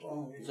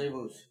Saya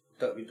bagus.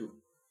 Tak begitu.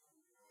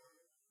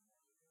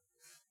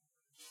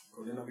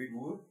 Kalau dia nak beli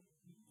dua,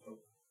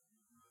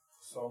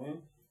 besarnya,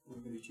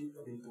 boleh kecil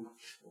tak pintu.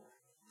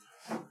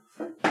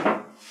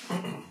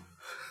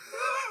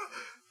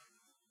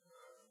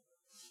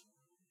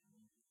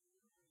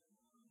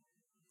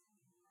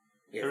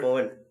 Yeah, for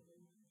one.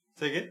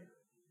 Say again?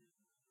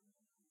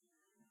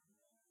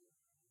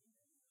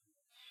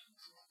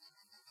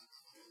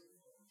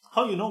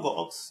 How you know got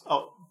aux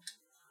out?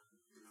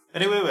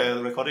 Anyway,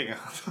 we're recording.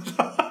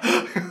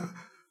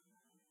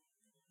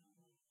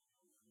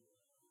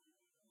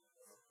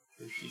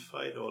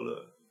 $55.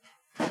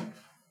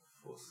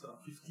 For some.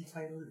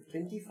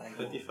 $55.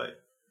 35.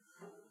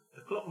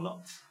 The clock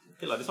not.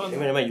 Okay lah. This one.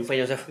 Never mind, you find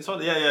yourself. This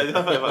one, yeah. This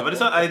one 55. But this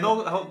one, I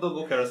know how to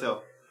go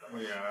carousel. Oh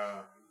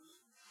yeah.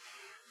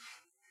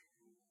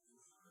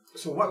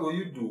 So what will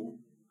you do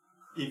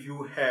if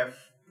you have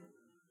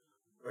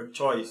a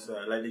choice?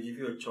 Like they give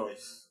you a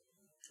choice,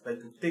 like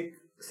to take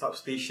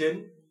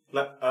substation,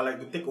 like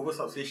to take over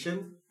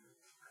substation,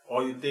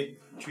 or you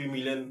take $3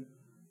 million.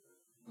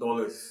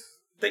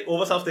 Take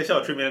over substation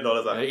or $3 million.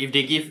 If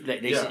they give,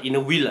 like, there's in a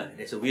will,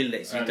 there's a will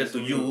that's written to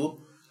you.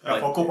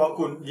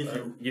 Pakun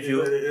give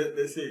you.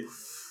 Let's say,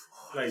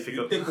 like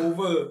you take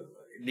over.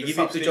 They give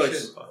you two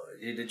choices.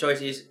 The choice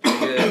is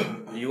either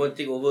you want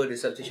to take over the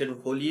substation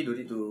wholly, don't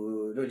need to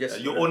just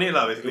you own it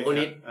lah, basically. You own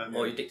it,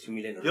 or you take $3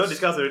 million. You all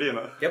discussed already or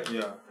not? Yep.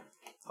 Yeah.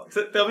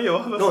 So, tell me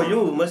what. No,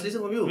 you must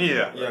listen from you. Me,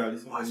 yeah. Listen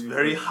It's from you.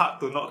 very hard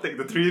to not take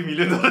the $3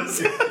 million.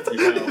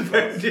 Yeah,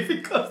 Very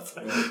difficult.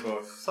 Yeah, of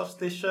course.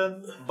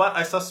 Substation, but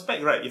I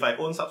suspect, right, if I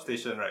own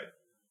substation, right,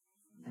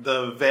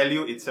 the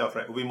value itself,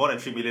 right, will be more than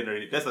 $3 million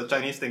already. That's the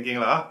Chinese thinking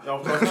lah. Yeah,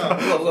 of course lah.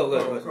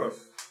 Of course.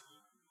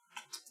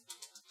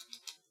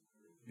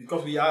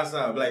 Because we asked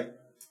like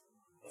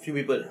A few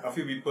people.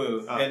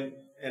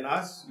 and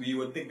us, we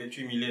will take the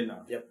 3 million.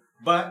 Yep.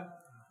 But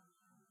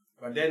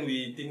then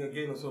we think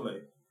again also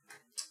like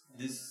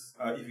this.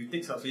 If you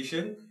take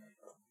substation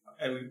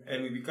and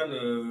we become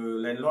the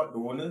landlord, the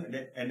owner,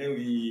 and then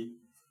we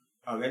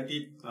rent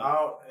it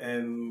out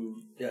and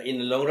In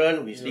the long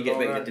run, we still get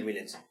back the $3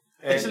 million.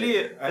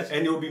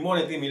 and it will be more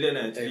than 3 million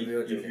actually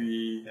Yeah, if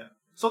we. Yeah.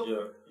 So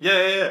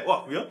Yeah.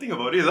 Wow, we all think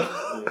about this.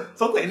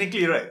 So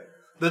technically, right,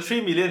 the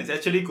 $3 million is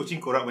actually kucing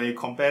kurap when you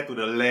compare to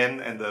the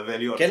land and the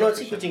value of Cannot the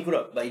see substation. kucing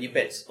kurap, but it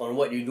depends on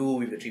what you do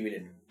with the $3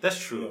 million. That's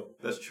true.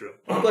 That's true.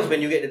 Because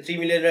when you get the $3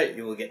 million, right,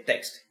 you will get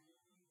taxed.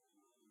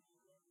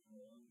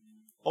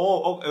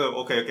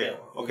 Okay. Yeah,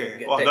 Okay.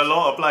 get Wow, the taxed.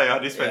 law apply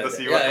this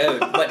fantasy.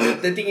 But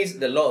the thing is,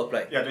 the law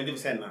apply. Yeah,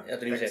 20%.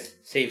 20%.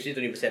 Save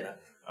 20%.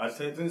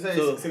 So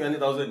So-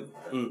 600,000.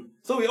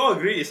 So we all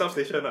agree it's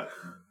substation.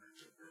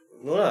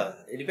 No lah,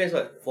 it depends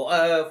what. For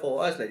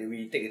us, like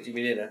we take the 3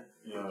 million.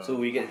 Yeah.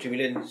 So we get the 3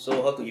 million. So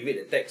how to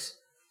evade the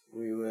tax?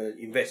 We will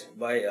invest,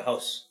 buy a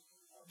house.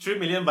 3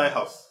 million buy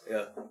house.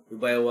 Yeah, we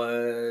buy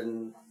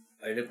one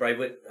either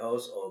private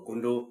house or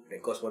condo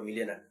that cost 1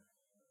 million.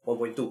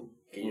 1.2.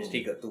 Okay, you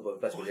still got 2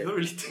 plus You million. don't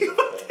really think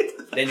about it.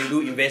 Then you do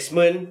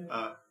investment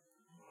Uh,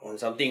 on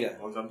something.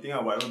 On something,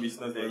 whatever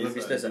business there Whatever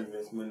is, business,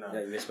 investment.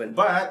 Yeah, investment.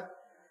 But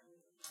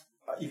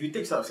if you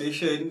take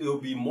substation, it will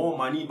be more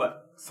money,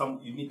 but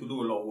you need to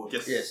do a lot of work.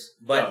 Yes,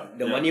 but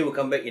the money will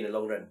come back in the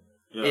long run.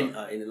 Yeah.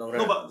 In the long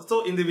run. no, but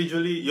so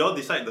individually, you all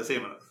decide the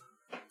same.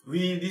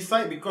 We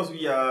decide because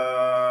we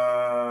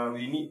want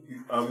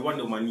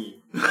the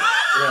money.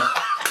 Yeah.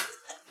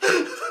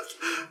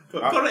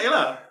 Correct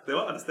lah. They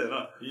won't understand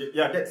lah.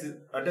 Yeah, that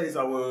is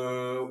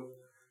our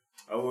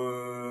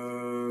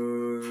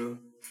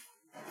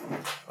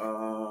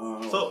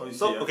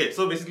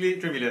So basically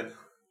 3 million.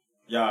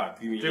 Yeah,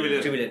 3 million. 3 million.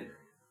 3 million.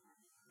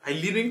 I'm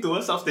leaning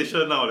towards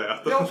substation now.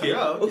 After. Yeah, okay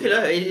lah. Okay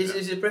lah,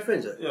 it's a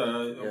preference. Yeah.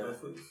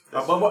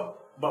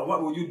 But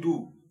what would you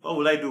do What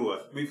would I do?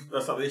 with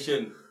a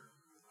substation?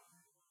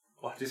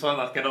 Wow, this one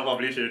cannot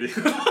publish already.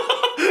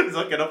 This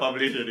one cannot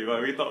publish already.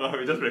 But we talk,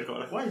 we just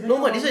record. Why is that? No,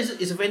 but this one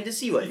is a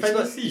fantasy. What? It's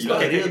Fantasy, not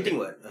a okay, real okay. thing.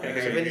 What?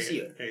 It's a fantasy.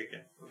 What?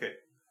 Okay.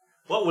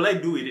 What would I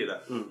do with it?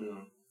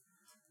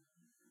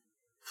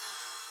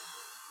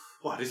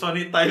 Wow, this one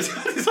need time.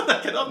 This one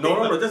I cannot think.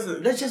 No.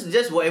 That's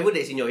just whatever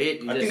that's in your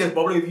head. I think there's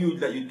problem with you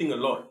that you think a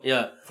lot.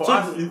 Yeah. For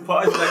us,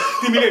 like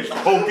 3 million.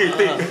 Okay,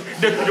 take.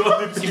 Then you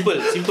want to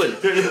Simple.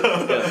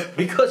 Yeah.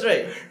 Because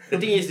right, the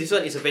thing is, this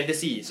one is a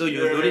fantasy, so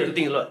you don't need to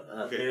think a lot.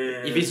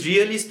 Okay. If it's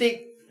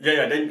realistic,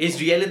 then it's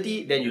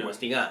reality, then you must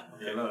think.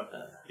 Okay lah.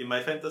 In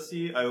my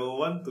fantasy, I will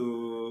want to.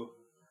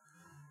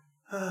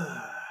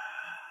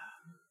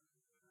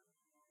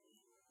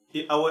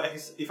 If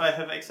I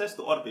have access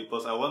to all the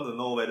papers, I want to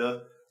know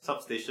whether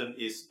substation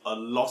is a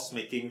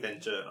loss-making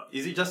venture or not.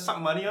 Is it just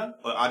suck money on,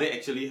 or are they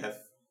actually have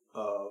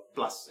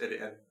plus at the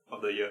end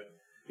of the year?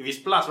 If it's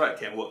plus, right,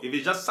 can work. If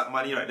it's just suck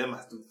money, right, then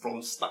must do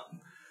from start.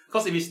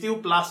 Because if it's still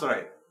plus,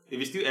 right, if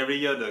it's still every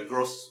year the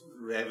gross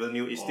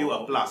revenue is still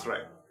a plus,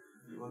 right.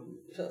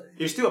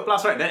 If it's still a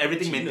plus, right, then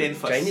everything maintained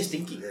first. Chinese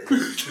thinking.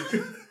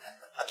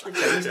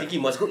 Chinese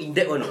thinking must go in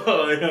depth one.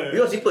 Oh, yeah.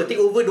 Because simple, take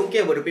over, don't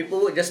care about the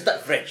paperwork, just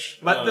start fresh.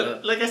 But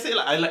like I said,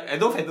 I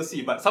don't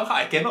fantasy, but somehow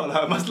I cannot.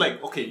 I must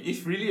okay,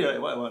 if really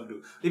what I want to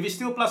do. If it's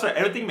still plus, right,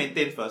 everything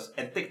maintain first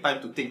and take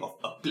time to think of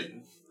a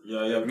plan.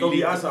 Yeah. Because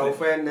we asked our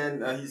friend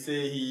and he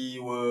say he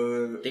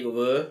will Take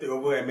over, take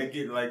over and make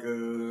it like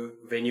a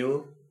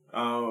venue.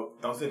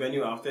 downstairs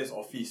venue, upstairs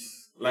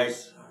office. Like,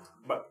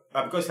 but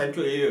because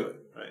central area,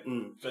 Right.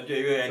 Central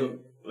area and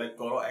like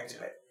got a lot of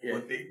expat. Yeah.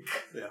 Will take.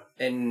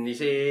 And he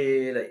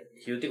say like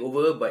he will take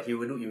over, but he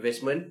will do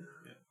investment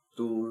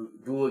to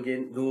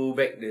do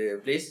back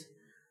the place.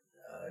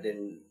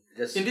 Then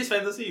just In this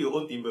fantasy, you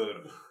own timber.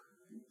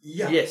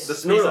 Yeah. yes, The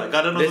space,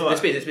 garden also. the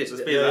space. The space,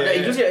 That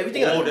includes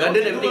everything. Oh, that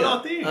Garden, one everything. can do a lot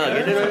of things.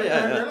 Garden,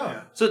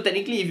 Yeah. So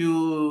technically, if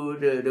you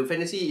the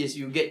fantasy is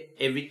you get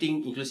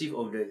everything inclusive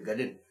of the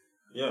garden.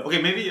 Yeah.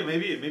 Okay, maybe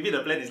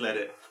the plan is like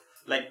that.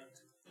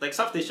 Like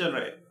substation,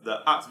 right?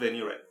 The arts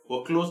venue, right?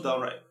 Will close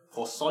down, right?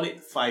 For solid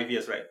 5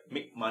 years, right?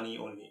 Make money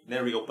only.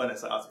 Then reopen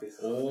as an art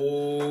space.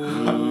 Oh.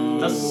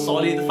 Just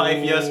solid 5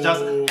 years,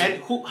 just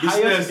and who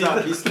hires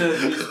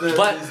business.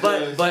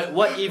 But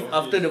what if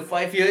after the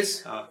 5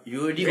 years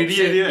you already Greedy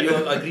obsessed, already, right? you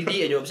are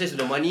greedy and you're obsessed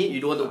with the money, you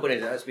don't want to open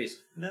as an art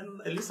space. Then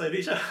at least I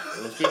reach.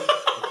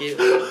 Okay.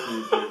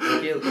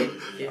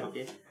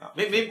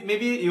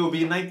 Maybe it will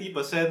be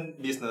 90%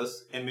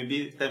 business and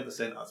maybe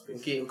 10% art space.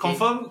 Okay.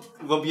 Confirm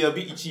will be a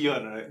bit itchy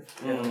one, right?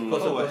 Of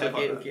course,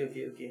 Okay.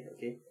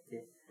 okay.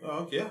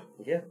 Oh, okay.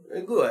 Yeah,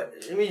 good. What?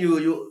 I mean,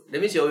 you.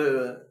 That means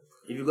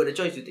if you got the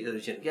choice, you take the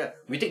decision. Yeah,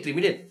 we take 3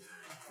 million.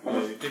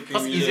 You take 3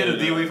 Because million, easier to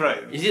deal with,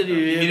 right? Easier to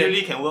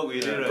Immediately can work with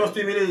it, Because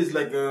right? 3 million is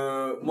like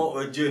a more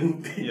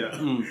urgent thing. Yeah.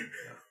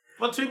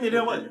 But 3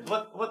 million,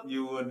 what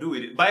you will do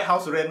with it? Buy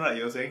house rent, right?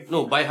 You're saying?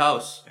 No, buy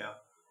house. Yeah.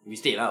 We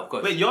stay lah, of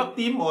course. Wait, your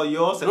team or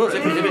your No,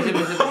 separate?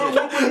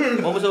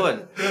 separate. 1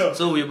 Yeah.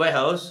 So we buy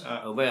house.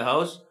 Ah. Buy a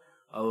house.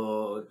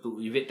 To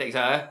evade tax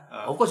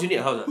Of course, you need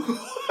a house.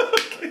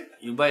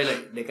 You buy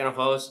like that kind of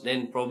house,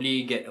 then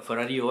probably get a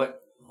Ferrari or what,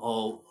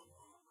 or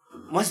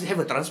must have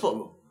a transport,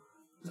 bro.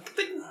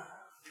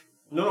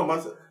 No,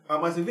 must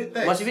evade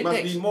tax. Must evade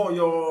tax. be more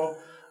your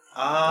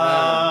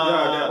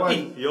Yeah, that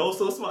one. You're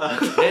also smart.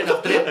 Then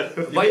after that,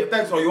 buy evade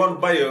tax, or you want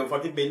to buy a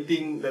fucking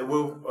painting that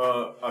worth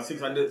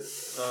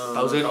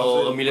 600,000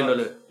 or $1 million.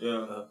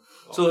 Yeah.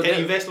 So Can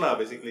then, invest lah,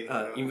 basically.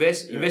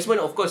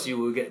 investment, of course,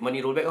 you will get money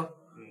roll back.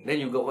 Then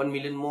you got 1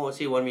 million more,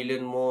 say 1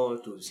 million more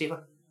to save.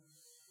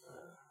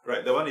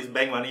 Right, the one is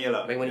bank money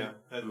lah. Bank money. Yeah,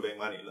 that's bank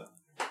money lah.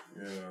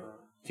 Yeah.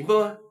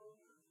 Simple.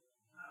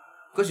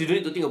 Because you don't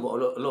need to think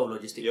about a lot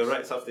of logistics. You're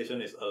right, substation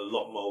is a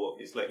lot more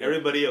work. It's like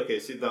everybody, okay,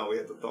 sit down,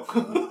 we have to talk.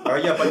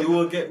 Yeah, but you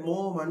will get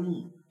more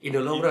money. In the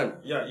long run.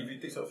 Yeah, if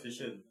you take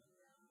substation.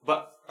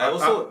 But I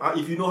also,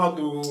 if you know how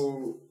to.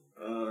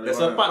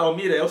 there's a part of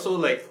me that also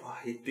like,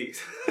 hate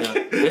this.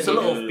 Yeah. There's a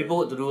lot of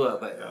people to do,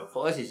 but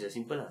for us it's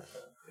simple.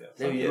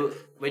 Then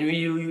when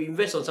you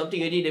invest on something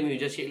already, then you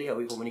just shake it,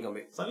 wait for money come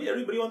back. Suddenly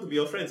everybody want to be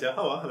your friends, yeah?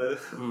 How?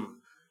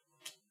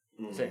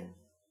 That's right.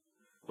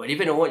 But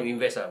depend on what you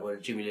invest for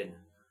 3 million.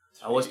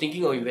 I was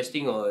thinking of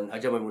investing on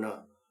Hajjah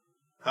Maimunah.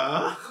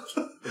 Huh?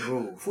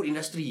 Bro, food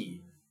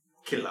industry.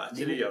 Okay lah,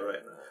 actually you're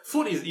right.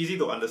 Food is easy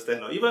to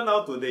understand. Even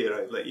now today,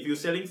 right? Like if you're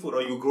selling food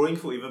or you growing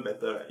food even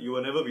better, right? You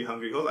will never be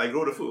hungry because I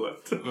grow the food.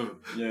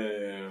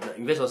 Yeah.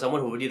 Invest on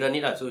someone who already run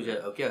it so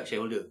okay,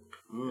 shareholder.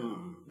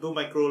 Do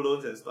micro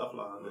loans and stuff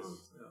lah.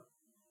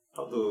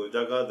 How to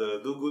jaga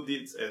do good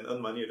deeds and earn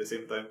money at the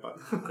same time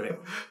part. Correct.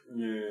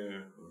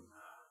 Yeah.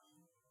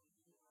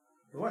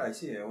 What I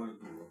say I want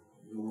to do.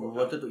 You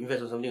wanted to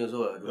invest on something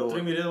also.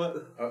 3 million what?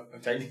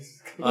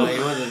 Chinese. You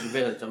want to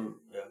invest on some.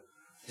 Yeah.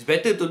 It's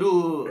better to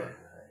do.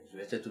 It's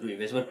better to do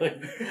investment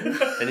on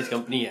Chinese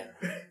company.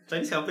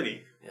 Chinese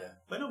company? Yeah.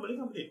 Why not Malay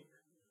company?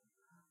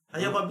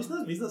 Yeah, but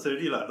business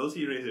already lah. Don't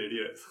see race already,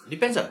 right?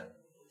 Depends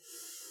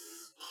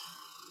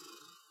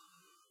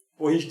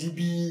HDB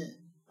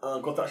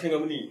construction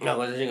company.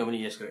 Construction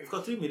company, yes, correct. If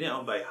got 3 million, I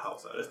want to buy a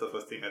house. That's the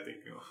first thing I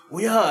think. Oh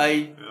yeah,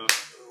 Yeah.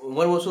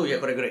 one also, yeah,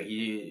 correct. What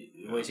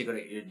you say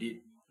correct. You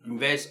did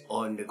invest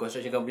on the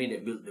construction company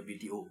that built the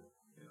BTO.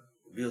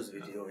 Builds the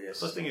BTO, yes.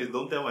 First thing is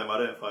don't tell my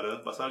mother and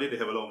father, but suddenly they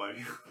have a lot of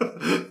money.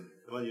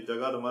 When you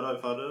jaga the mother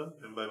and father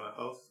and buy my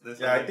house, then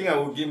Yeah, I think I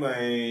would give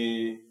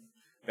my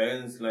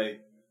parents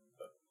like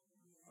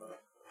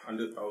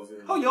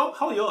 100,000. How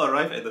y'all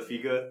arrive at the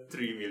figure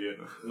 3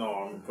 million?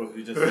 No, because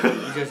we just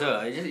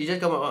It just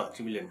come up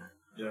 3 million.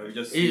 yeah, we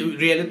just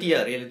Reality.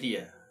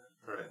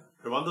 Right.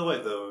 I wonder what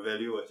is the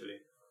value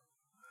actually.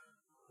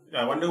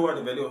 Yeah, I wonder what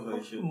the value of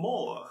the shit.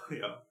 More.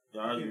 Yeah.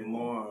 Yeah, even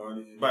more.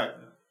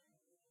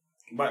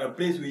 But a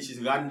place which is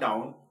run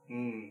down,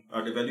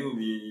 the value will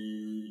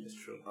be. That's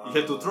true. You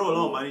have to throw a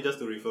lot of money just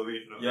to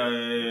refurbish. No?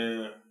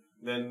 Yeah.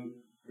 Then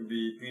it will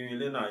be 3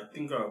 million. I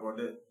think about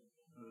that.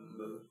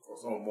 The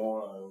cost or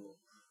more.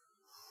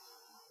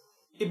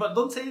 But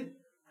don't say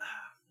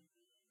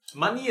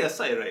money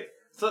aside, right?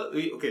 So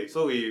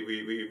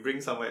we bring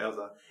somewhere else.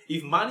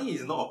 If money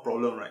is not a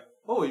problem, right?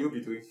 What will you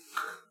be doing?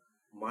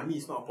 Money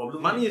is not a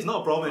problem. Money is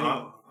not a problem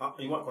anymore.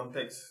 In what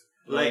context?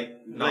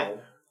 Like now.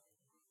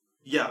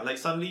 Yeah, like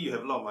suddenly you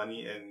have a lot of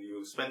money and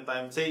you spend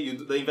time. Say you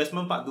do the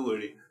investment part do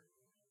already.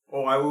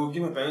 Oh, I will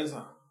give my parents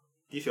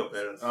Give your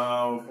parents.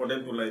 for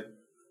them to like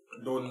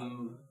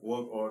don't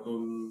work or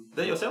don't.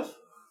 Then yourself?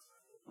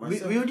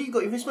 Myself. We already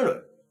got investment,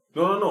 right?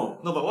 No.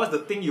 No, but what's the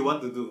thing you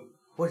want to do?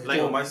 What's the Like,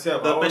 For thing?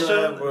 myself, the I want to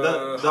passion, have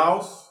a the-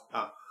 house.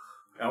 Ah.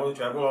 I want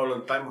to travel all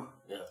the time.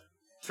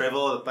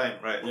 Travel all the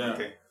time, right? Yeah.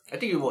 Okay. I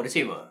think you about the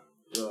same.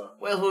 Yeah.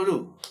 What else will you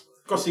do?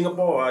 Because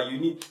Singapore, you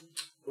need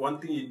one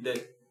thing is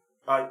that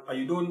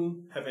you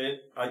don't have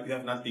any, you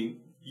have nothing,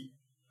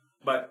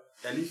 but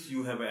at least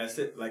you have an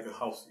asset like a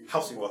house.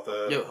 House in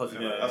water. Yeah, house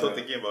in I water. was also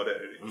thinking about that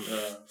already.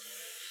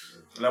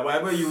 Like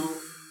whatever you,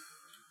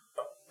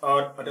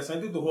 there's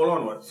something to hold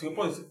on. What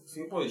Singapore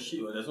is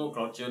shit. There's no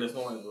culture. There's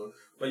no whatever.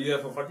 But you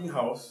have a fucking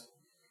house.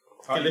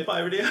 Can lepak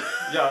every day.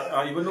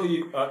 Yeah. Even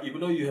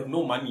though you have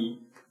no money,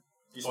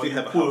 You or still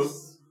have a poor,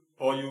 house.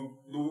 or you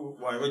do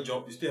whatever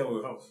job, you still have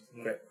a house.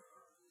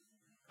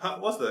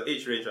 What's the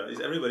age range? Is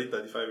everybody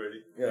 35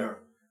 already? Yeah.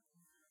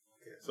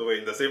 Okay, so we're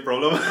in the same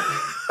problem.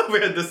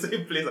 We're in the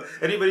same place.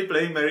 Anybody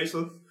planning marriage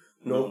soon?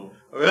 No.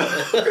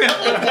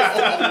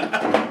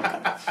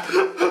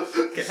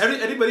 Okay,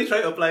 anybody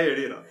try to apply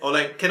already? No? Or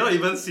like cannot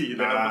even see?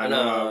 No.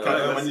 No. Can't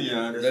have That's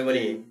money. No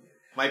money.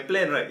 My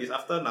plan, right, is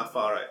after NAFA,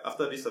 right,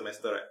 after this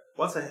semester, right,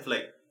 once I have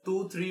like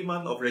 2-3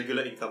 months of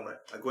regular income, right,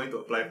 I'm going to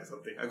apply for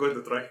something. I'm going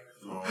to try.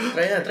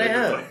 Try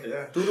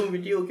Yeah. 2 room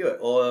BTO okay what?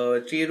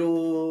 Or 3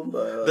 room.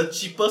 The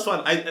cheapest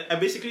one. I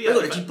basically I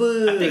got the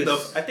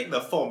cheapest. I take the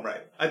form,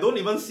 right. I don't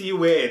even see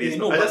where it is.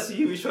 No, I but- just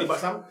see which one. But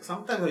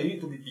sometimes you need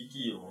to be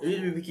picky. You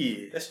need to be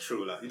picky. That's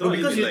true lah. You No, don't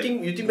because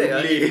really you think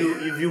back,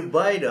 Google if you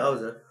buy the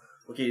house,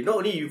 okay, not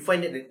only you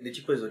find that the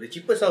cheapest, the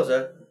cheapest house,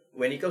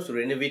 when it comes to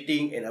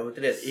renovating and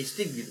after that, it's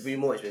still way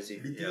more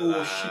expensive.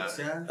 BTO shit,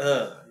 yeah.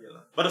 Yeah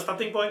lah. But the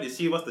starting point is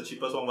see what's the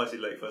cheapest one, what's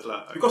it like first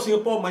lah. Because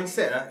Singapore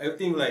mindset,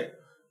 everything like,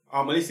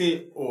 Malay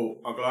say,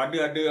 kalau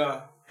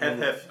ada Have.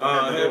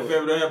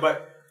 have, but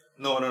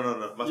No.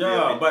 Must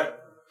yeah, be a bit.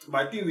 but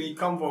I think we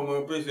come from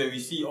a place where we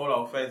see all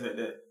our friends like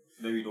that,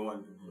 then we don't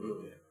want to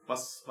do that.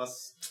 Must.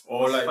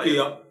 Or must like, fight.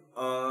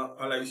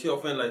 like you see your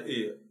friend like,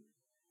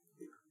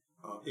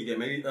 get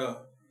married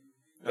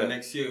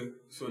next year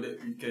so that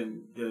we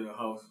can get a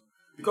house.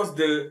 Because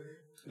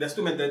there's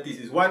two mentalities.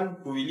 Is one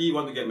who really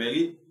want to get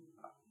married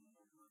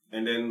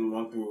and then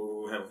want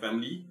to have a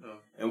family,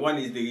 and one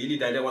is they really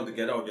die want to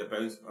get out of their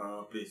parents'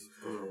 place.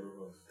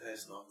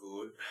 That's not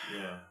good.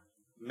 Yeah.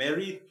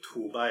 Married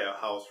to buy a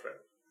house, right?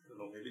 I don't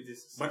know, maybe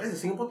this is... But that's a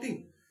Singapore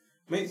thing.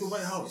 Married to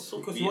buy a house. So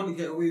because weird. you want to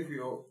get away with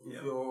your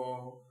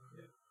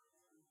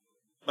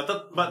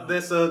But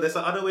there's a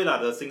other way lah,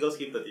 the single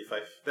scheme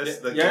 35. That's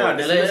the yeah,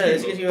 choice. the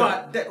single scheme.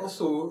 But that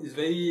also is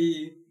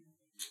very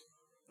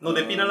No,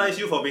 they penalize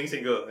you for being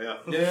single. Yeah.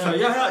 yeah.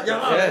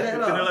 They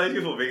penalize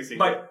you for being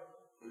single.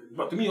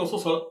 But to me also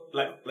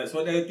like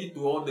solidarity to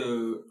all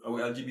our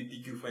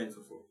LGBTQ friends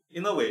also.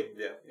 In a way,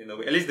 yeah. In a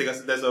way, at least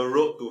there's a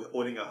road to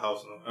owning a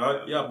house, no?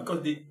 Yeah, because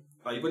they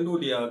even though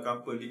they are a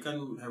couple, they can't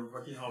have a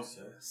fucking house.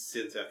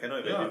 Since I cannot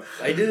imagine.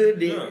 Either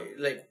they, Yeah.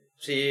 like,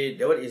 say,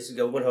 that one is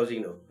government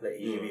housing now, like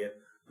HDB.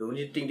 The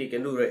only thing they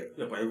can do, right?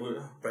 Yeah,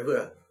 private.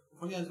 Private.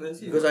 Fucking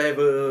expensive. Because I have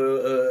a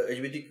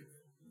LGBT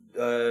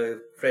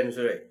friend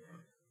also, right?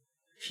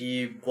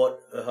 She bought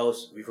a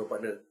house with her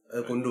partner,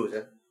 a condo,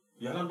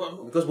 yeah, but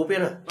because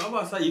bopian lah.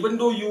 even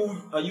though you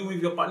with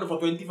your partner for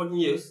 20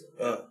 fucking years,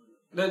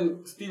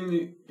 then still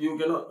you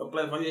cannot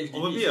apply for HDB.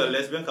 Or maybe a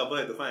lesbian couple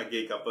had to find a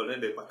gay couple,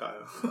 then they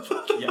pakak.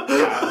 Yeah.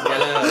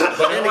 Yeah lah.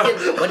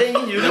 But then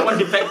you That one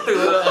defector.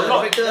 A lot of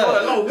work. Yeah,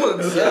 a lot of work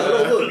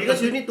because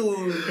you need to.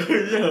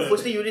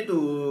 Firstly, you need to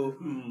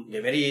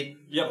get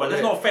married. Yeah, but that's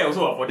not fair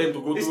also for them to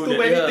go It's through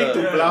too that. many things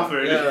to Yeah. bluff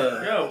already.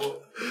 Yeah,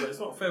 but it's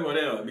not fair for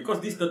them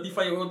because this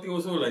 35-year-old thing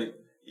also like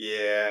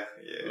Yeah.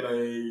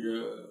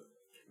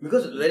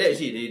 Because like that, you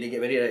see, they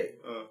get married, right?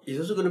 Uh. It's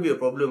also going to be a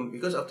problem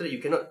because after that you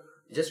cannot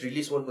just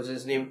release one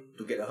person's name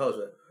to get a house.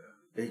 Right?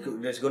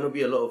 There's going to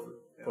be a lot of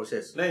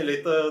process. Then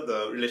later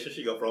the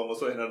relationship got problem,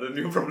 also another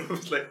new problem.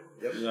 It's like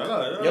yeah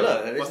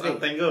lah. That's must the thing.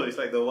 untangle. It's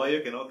like the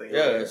wire cannot tangle.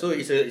 Yeah, so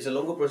it's a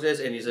longer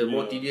process and it's a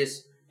more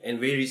tedious and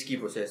very risky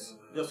process.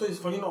 Yeah, so it's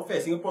fucking not fair.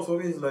 Singapore's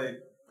always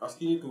like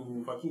asking you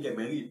to fucking get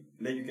married,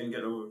 then you can get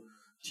a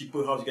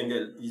cheaper house, you can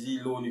get easy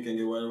loan, you can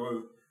get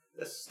whatever.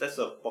 That's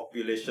a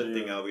population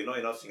thing. We're not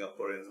enough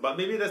Singaporeans. But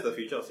maybe that's the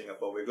future of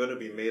Singapore. We're going to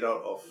be made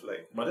out of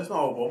like... But that's not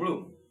our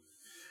problem.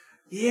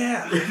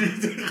 Yeah.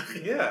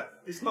 Yeah.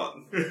 It's not.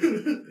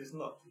 It's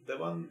not. That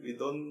one, we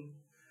don't...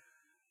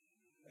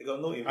 I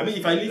got no... I mean,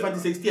 if I live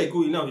until 60, I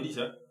go enough with this.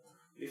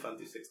 Live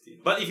until 60.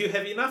 But if you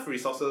have enough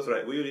resources,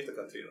 right, will you leave the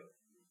country? No?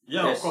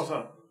 Yeah, Yes. of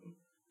course.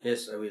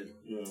 Yes, I will.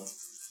 Yeah.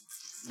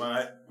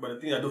 But the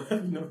thing, I don't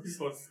have enough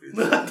resources.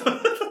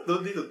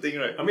 Don't need to think,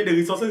 right? I mean, the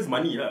resources is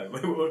money, lah.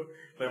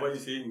 Like what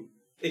you're saying.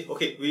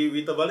 Okay,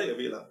 we terbalik a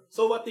bit lah.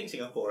 So what thing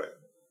Singapore, right?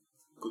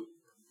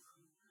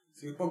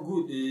 Singapore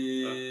good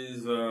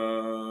is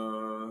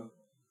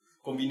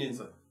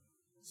convenience.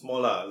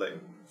 Small lah, like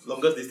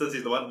longest distance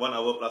is the 1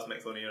 hour plus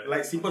max only, right?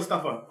 Like simple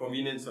stuff.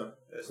 Convenience.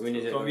 That's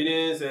Convenience, true. yeah.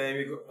 Convenience and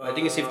we go, I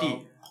think it's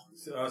safety.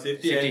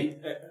 safety.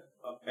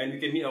 And we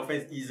can meet our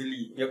friends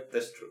easily. Yep,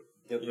 that's true.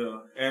 Yep. Yeah,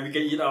 and we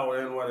can eat out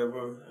and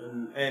whatever.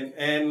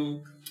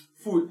 And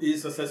food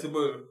is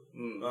accessible.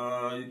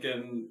 You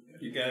can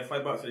have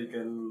 $5 so you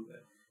can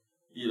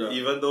eat out.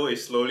 Even though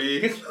it's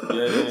slowly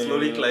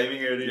slowly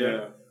climbing already.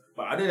 Yeah.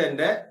 But other than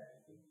that,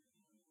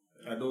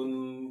 I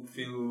don't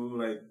feel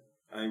like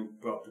I'm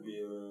proud to be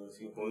a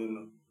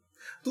Singaporean.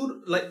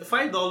 Like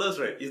 $5,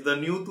 right? Is the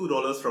new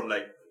 $2 from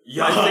like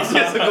 6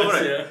 years ago,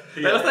 right? Yeah.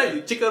 Like last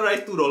time chicken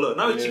rice $2.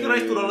 Now chicken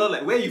rice $2.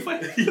 Like where you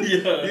find?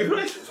 Yeah. You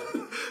right?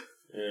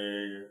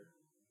 Yeah.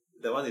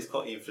 That one is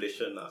called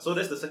inflation, lah. So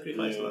that's the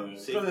sacrifice, lah.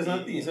 Because there's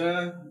nothing,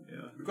 sir.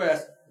 Yeah.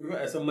 Because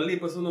as a Malay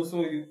person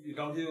also, you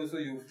down here also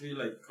you feel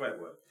like crap,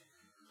 what?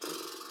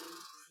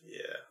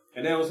 Yeah.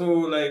 And then also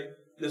like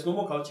there's no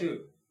more culture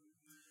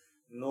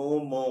No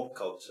more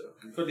culture.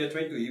 because they're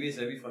trying to erase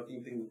every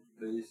fucking thing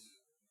there is.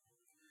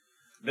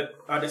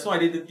 There's no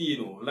identity, you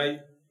know. Like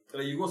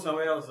you go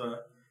somewhere else,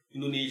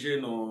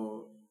 Indonesian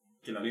or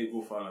okay, let me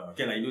go far lah.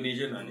 Okay,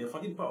 Indonesian, they're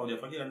fucking proud of their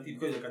fucking country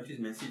because the country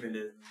is massive and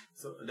the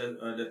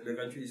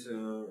country is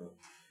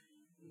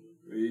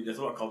there's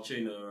a lot of culture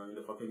in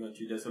the fucking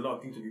country. There's a lot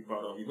of things to be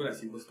proud of, even like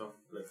simple stuff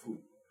like food.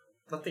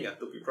 Nothing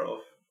to be proud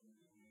of.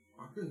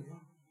 Okay, yeah.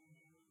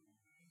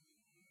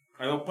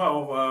 I'm a part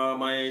of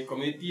my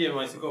community and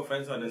my circle of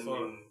friends, that's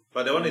all.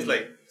 But that one is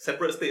like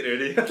separate state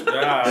already.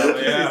 Yeah,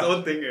 It's yeah. its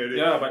own thing already.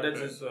 Yeah, but that's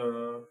just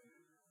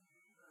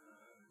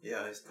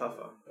Yeah, it's tough.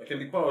 I can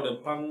be part of the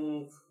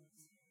punk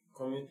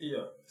community.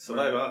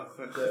 Survive,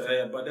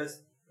 But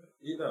that's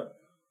it.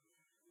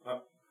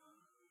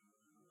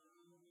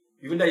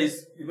 Even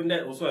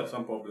that also have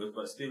some problems,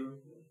 but still.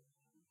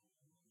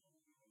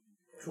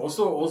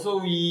 Also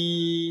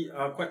we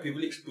are quite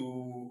privileged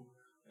to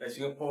like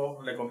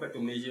Singapore, like compared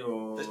to Malaysia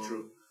or That's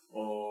true.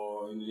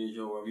 Or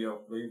Indonesia, where we are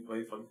very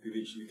very fucking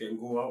privileged. We can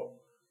go out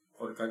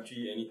for the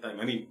country anytime.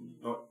 I mean,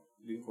 not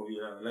during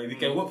COVID. Like we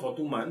can work for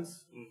 2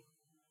 months.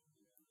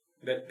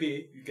 That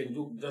pay, you can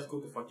just go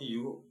to fucking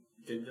Europe.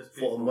 You can just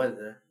pay For a month,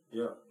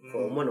 Yeah.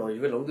 for a month or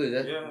even longer,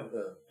 Yeah.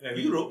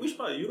 Europe? Which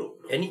part of Europe?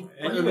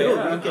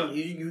 Anywhere,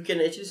 you can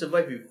actually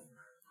survive with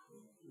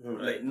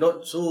like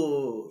not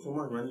so So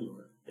much money.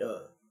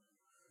 yeah.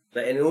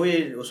 Like in a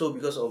way also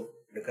because of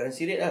the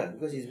currency rate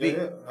because it's big.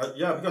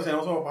 Yeah, because and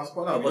also our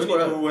passport lah. We Passport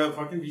don't need to have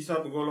fucking visa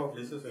to go a lot of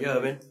places.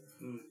 Yeah, man.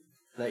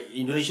 Like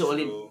Indonesia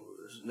only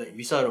like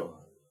visa no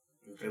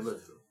to travel.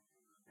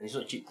 And it's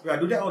not cheap. I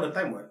do that all the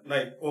time. What?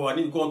 Like, I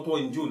need to go on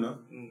tour in June.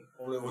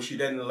 Or she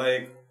then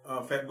like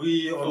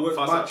February onwards,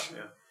 March.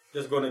 Yeah.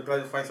 Just gonna try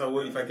to find some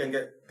work. If I can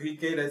get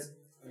 3K, that's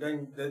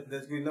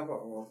good enough.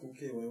 Or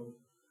 2K, whatever.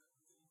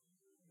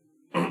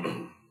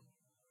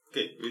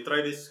 Okay, we try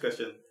this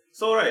question.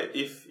 So right,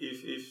 if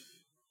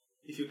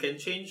you can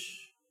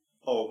change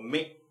or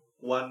make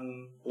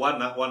one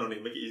only,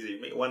 make it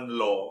easy, make one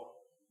law.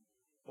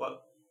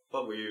 What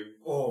will you?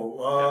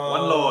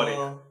 One law only.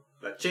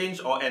 Like change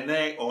or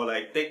enact or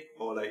like take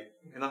or like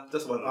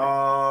just one.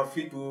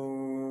 Free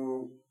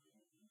to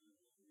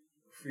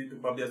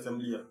public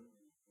assembly.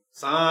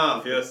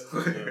 Fierce.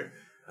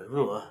 I don't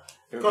know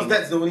Because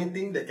that's the only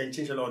thing that can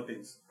change a lot of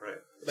things. Right.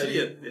 Like,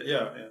 Actually,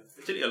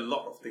 actually a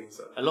lot of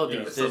things. A lot of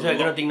things. That's why I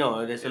cannot think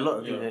now. There's a lot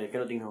of things that I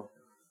cannot think now.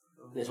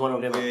 There's one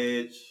of them.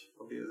 Wage,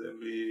 public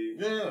assembly.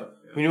 Yeah.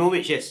 Minimum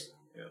wage, yes.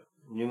 Yeah.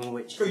 Minimum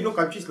wage. So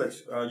countries like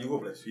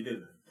Europe, like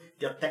Sweden,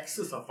 their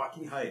taxes are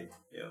fucking high.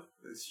 Yeah.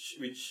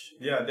 Which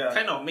Yeah,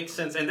 kind of makes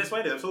sense, and that's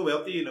why they're so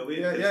wealthy in a way.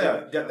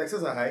 Yeah. Their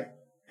taxes are high.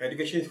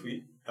 Education is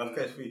free.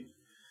 Healthcare is free.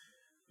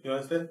 You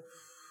understand? I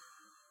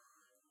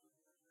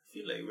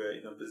feel like we're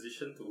in a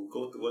position to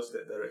go towards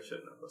that direction,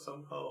 but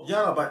somehow.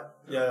 Yeah, but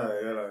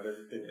that's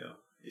the thing. Yeah.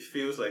 It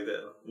feels like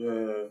that.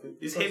 Yeah.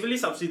 It's heavily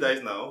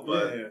subsidized now,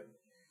 but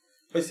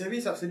But it's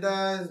heavily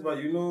subsidized, but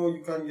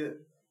you can't get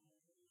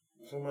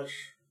so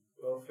much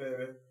welfare.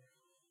 Man.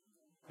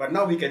 But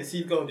now we can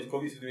see because of this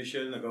COVID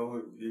situation, the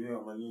government giving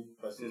out money,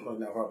 but still not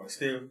enough. But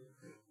still,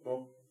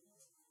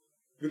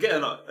 you get or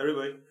not,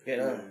 everybody?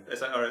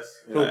 SIRS.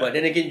 No, but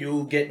then again,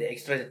 you get the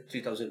extra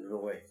 3,000. Don't know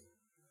why.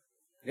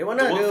 That one,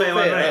 The workfare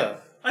one, right? yeah.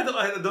 I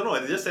don't know.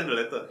 They just send a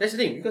letter. That's the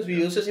thing because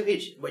we also same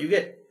age, but you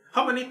get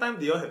How many times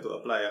do you all have to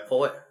apply?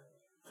 for what?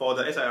 For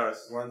the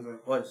SIRS?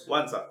 Once.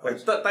 Once.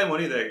 Third time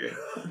only there again.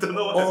 I don't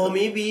know what Or happened.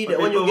 maybe My that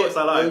one you paperwork get.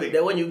 salah, I think.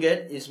 That one you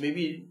get is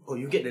maybe. Oh,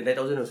 you get the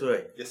 9,000 also,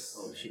 right? Yes.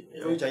 Oh shit.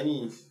 So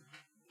Chinese.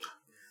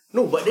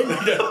 No, but then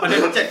I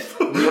never check.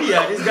 Really,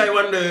 this guy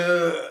won the.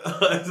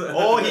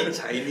 Oh, he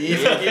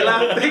Chinese. Okay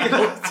lah.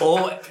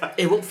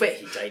 workfare.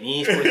 He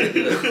Chinese.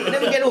 We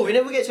never get. No, we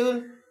never get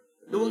soon.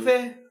 The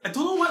workfare. I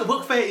don't know what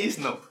workfare is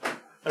now.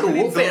 No,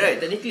 workfare, right?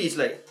 Technically, it's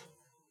like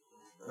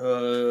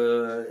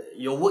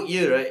your work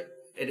year, right?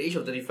 At the age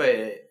of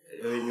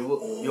 35, when you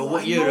work, your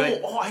work year, right?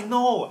 Oh, I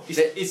know.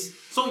 It's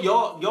so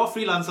you're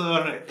freelancer,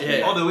 right?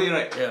 Yeah. All the way,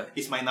 right? Yeah.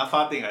 It's my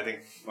NAFA thing, I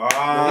think.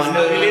 Ah.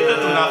 Related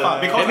to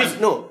NAFA because That means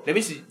no. That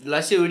means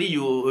last year already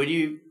you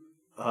already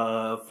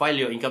file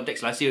your income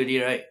tax last year already,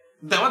 right?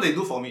 That one they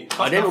do for me.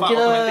 Then okay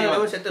lah, Automatic that one.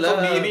 one settle So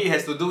lah. maybe it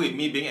has to do with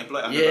me being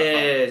employed under the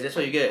Yes, that's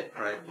what you get.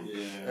 farm. Right.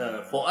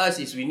 Yeah. For us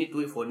is we need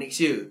to wait for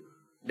next year.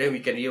 Then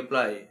we can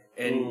reapply.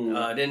 And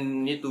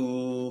then need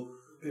to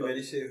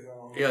Medisave.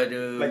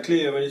 the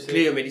Clear your Medisave.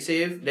 clear your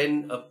Medisave,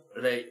 then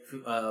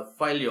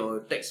file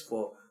your tax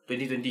for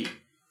 2020.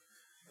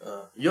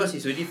 Yours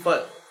is already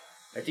filed.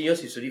 I think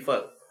yours is already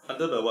filed.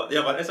 Under the what?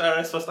 Yeah, but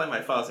SRS first time I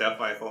filed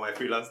for my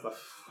freelance stuff.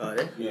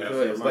 Then? Yeah,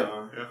 So,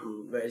 Yeah.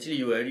 but actually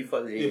you already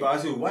filed If already. I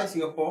ask you, why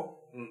Singapore?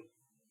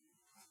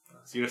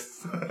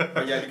 Serious.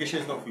 But your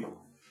education is not free.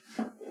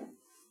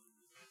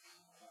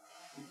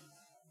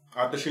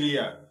 Tertiary,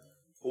 yeah.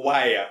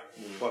 Why?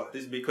 Wow,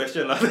 this big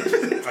question lah.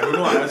 I don't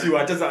know, I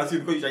just ask you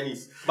because you're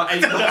Chinese. But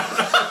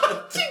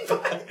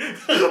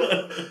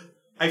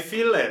I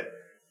feel that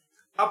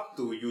up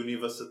to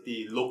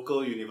university,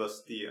 local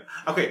university.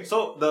 Okay,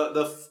 so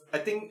I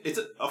think it's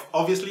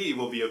obviously it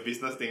will be a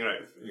business thing,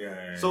 right?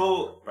 Yeah.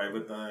 So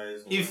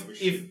privatized.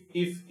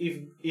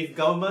 if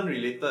government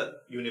related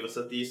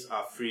universities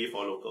are free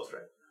for locals,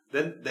 right?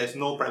 Then there's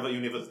no private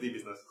university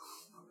business.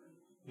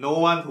 No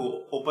one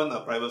who open a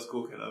private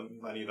school can earn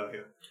money down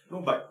here. No,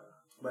 but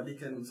they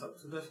can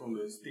subsidize from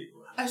the state.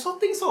 I also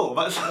think so,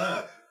 but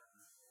Yeah.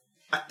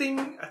 I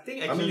think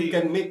actually I mean, you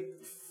can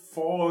make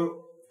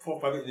four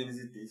private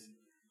universities.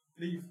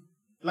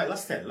 Like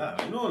last time lah.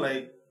 You know,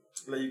 like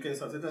you can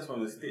subsidize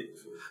from the state.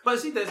 So. But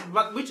see,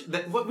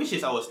 which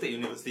is our state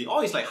university?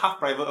 All is like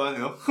half private one,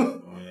 you know.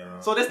 Oh yeah.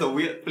 So that's the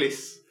weird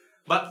place.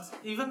 But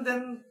even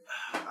then,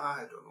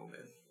 I don't know,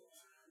 man.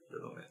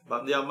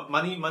 But yeah,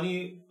 money,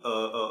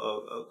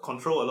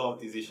 control a lot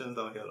of decisions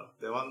down here, lah.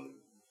 That one.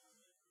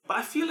 But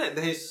I feel like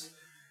there is.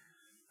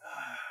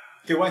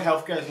 Okay, why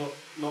healthcare is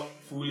not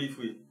fully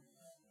free?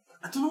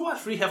 I don't know what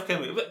free healthcare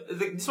means. But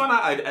this one,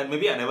 I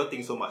maybe I never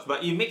think so much.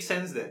 But it makes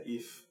sense that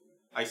if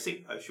I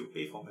sick, I should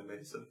pay for my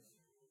medicine.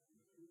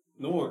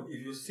 No, if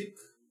you're sick,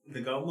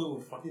 the government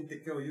will fucking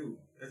take care of you.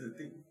 That's the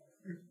thing.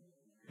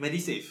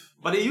 Medisave,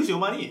 but they use your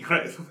money,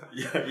 right?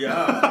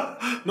 Yeah.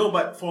 No,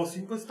 but for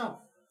simple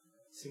stuff.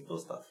 Simple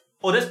stuff.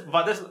 Oh, that's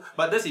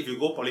if you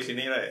go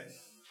polyclinic, right?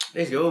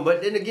 Let's go.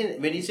 But then again,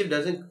 Medisave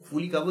doesn't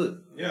fully cover.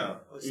 Yeah.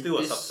 It's still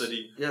a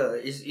subsidy. Yeah,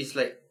 it's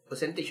like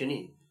percentage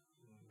only.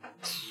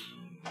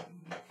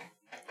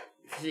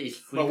 It's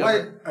fully But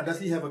why covered. does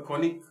he have a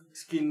chronic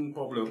skin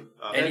problem?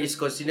 And it's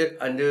considered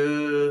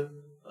under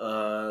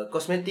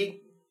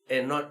cosmetic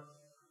and not.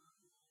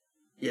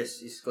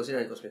 Yes, it's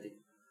considered under cosmetic.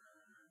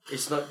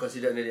 It's not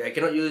considered under. I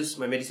cannot use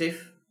my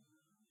Medisave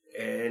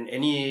and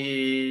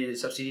any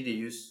subsidy they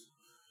use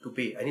to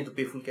pay. I need to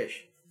pay full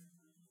cash.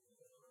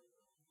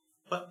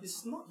 But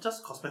it's not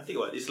just cosmetic,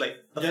 what? It's like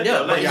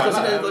Yeah, but it's yeah,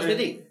 considered lah,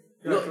 cosmetic.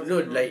 yeah, No,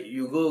 like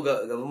you go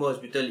government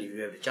hospital if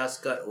you have a CHAS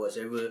card or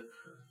whatever.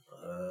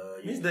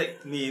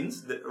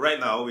 Means that right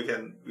now we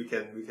can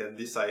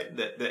decide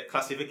that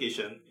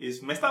classification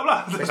is messed up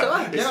lah. Messed up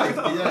lah. It's messed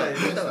up.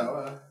 it's messed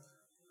up.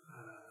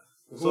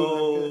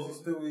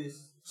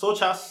 So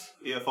CHAS,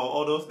 for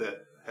all those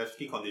that have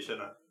skin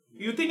condition,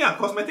 you think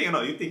cosmetic or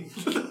not? You think?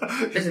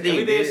 That's the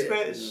thing. Everyday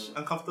scratch,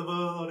 uncomfortable,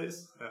 all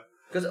this. Yeah.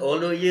 Because all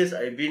the years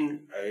I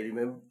can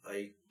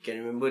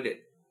remember that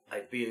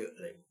I pay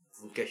like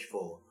full cash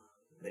for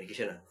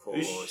medication for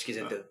skin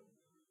center.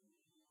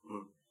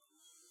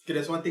 Okay,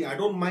 that's one thing. I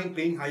don't mind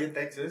paying higher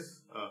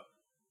taxes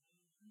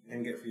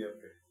and get free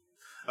healthcare.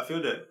 I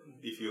feel that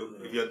if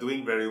you're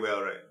doing very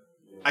well, right?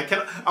 I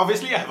cannot.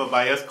 Obviously, I have a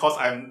bias because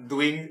I'm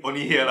doing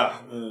only here lah.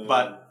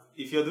 But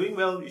if you're doing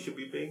well, you should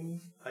be paying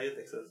higher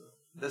taxes.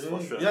 That's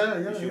for sure. Yeah,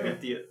 you should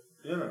get it.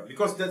 Yeah,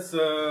 because that's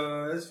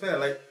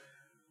fair. Like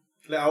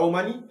our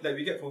money that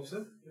we get from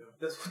SIRF,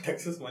 that's for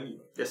taxes money.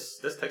 Yes,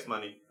 that's tax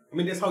money. I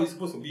mean, that's how it's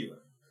supposed to be.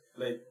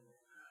 Like.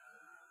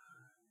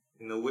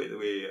 In a weird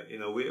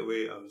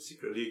way, I'm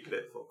secretly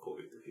glad for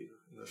COVID to hit.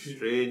 In a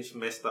strange,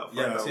 messed up,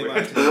 Yeah, fucked up same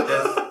way.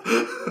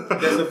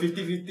 There's a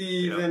 50-50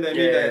 even. I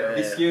mean, that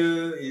this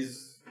year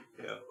is.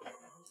 Yeah.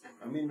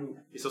 I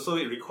mean, it's also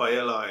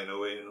required lah in a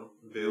way,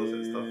 bills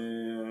and stuff.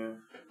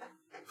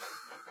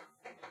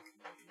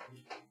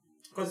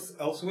 Because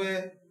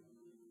elsewhere,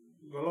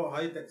 got a lot of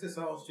high taxes,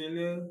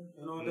 Australia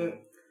and all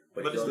that.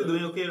 But they're still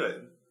doing okay, right?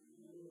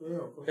 Yeah,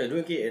 of course. Yeah,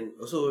 doing okay, and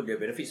also their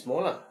benefits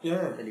more lah.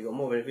 Yeah. And they got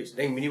more benefits.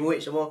 Then minimum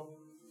wage some more.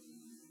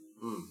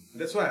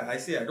 That's why I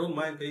say I don't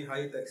mind paying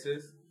higher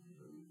taxes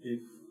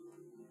if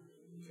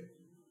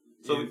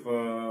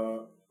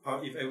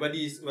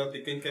everybody is well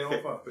taken care of.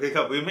 Okay,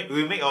 come. We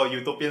make our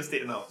utopian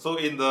state now. So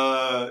we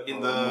must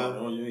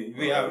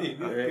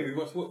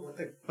work what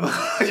time?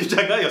 you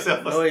jaga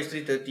yourself first. Now it's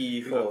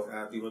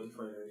 3:34.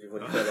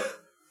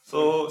 3:45.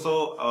 So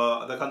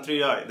the country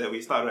right that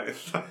we start right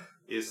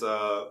is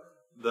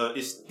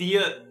is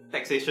tiered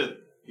taxation.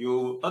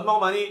 You earn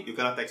more money, you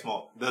cannot tax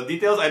more. The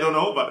details I don't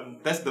know,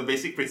 but that's the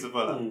basic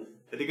principle lah.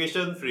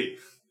 Education free.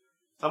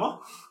 Some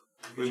more?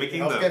 We're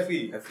making healthcare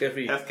free.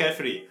 Healthcare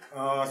free.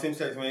 Same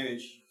sex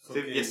marriage.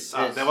 Yes.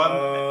 That one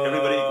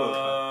everybody equal.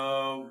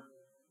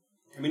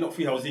 I mean not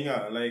free housing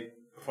like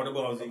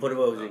affordable housing.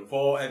 Affordable housing.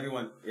 For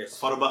everyone. Yes.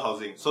 Affordable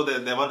housing. So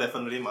that one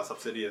definitely must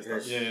subsidy and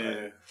stuff.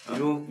 Yes. Yeah.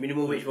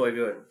 Minimum wage for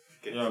everyone.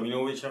 Okay. Yeah,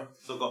 minimum wage.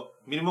 So got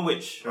minimum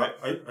wage, right?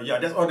 Yeah,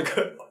 that's all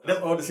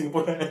the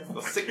Singapore have.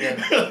 Got sick.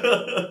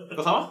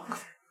 Got how?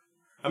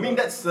 I mean,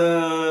 that's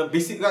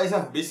basic guys.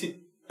 Basic.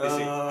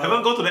 Basic.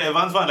 Haven't go to the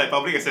advanced one like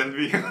public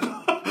assembly.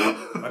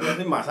 But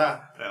that's must.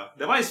 Yeah.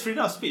 That one is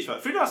freedom of speech,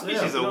 right? Freedom of speech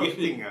Yeah, is a freedom of weird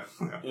speech. thing.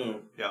 Yeah.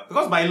 Yeah.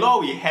 Because by law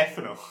we have,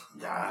 you know.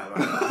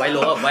 Yeah. By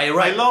law, by By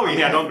right. law I we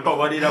mean, I have. don't talk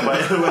about it, but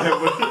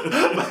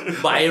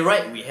whatever. By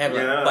right we have,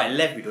 Yeah. by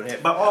left we don't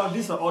have. But all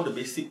these are all the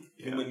basic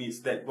human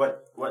needs that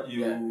what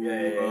you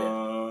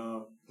Yeah.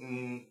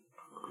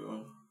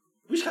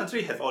 Which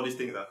country have all these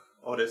things?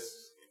 All this.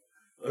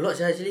 A lot,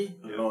 sir, actually.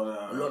 a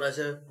lot, A lot,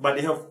 sir. but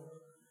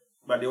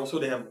they also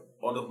have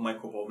all the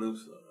micro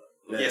problems.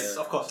 Yes,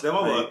 of course. That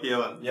one will Like- appear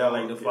one. Yeah,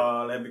 like the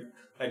far like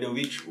the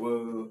rich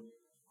will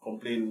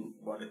complain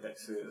about the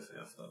taxes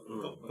and stuff.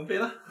 Complain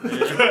lah.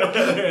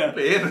 yeah.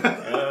 Complain.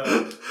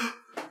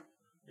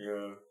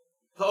 Yeah.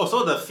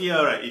 So the fear,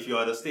 right? If you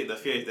are the state, the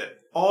fear is that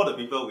all the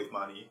people with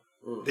money,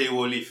 they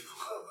will leave.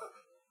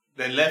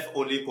 Then left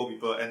only poor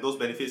people, and those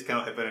benefits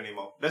cannot happen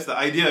anymore. That's the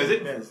idea, is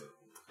it? Yes.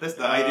 That's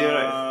the idea,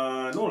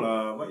 right? No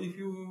lah, but if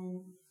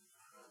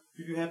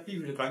you're happy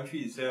with the country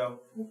itself,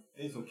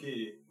 it's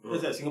okay.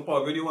 Just that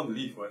Singapore really want to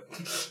leave, right?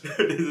 That's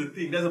the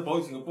thing. That's the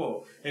problem in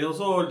Singapore. And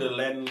also the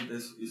land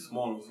is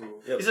small also.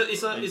 Yep.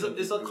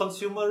 It's a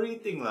consumery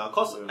thing lah.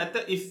 Cause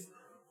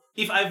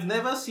if I've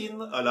never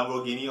seen a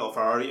Lamborghini or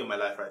Ferrari in my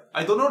life, right?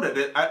 I don't know that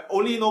I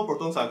only know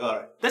Proton Saga,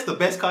 right? That's the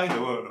best car in the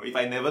world. If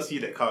I never see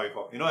that car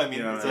before, you know what I mean?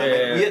 Yeah. It's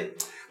Yeah.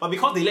 weird. But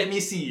because they let me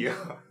see,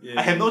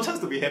 I have no chance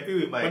to be happy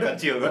with my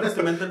country. But that's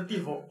the mentality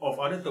of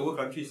other third world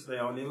countries, like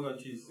our neighbor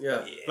countries.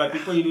 Yeah. Like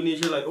people in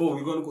Indonesia, like, oh,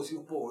 we're gonna go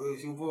Singapore.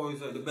 Singapore is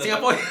like the best.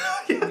 Singapore.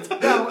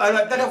 Yeah, I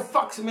like that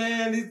fucks,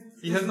 man.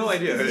 You have no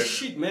idea. This is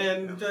shit,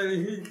 man.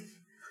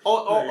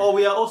 Or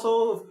we are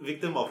also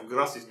victim of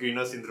grass is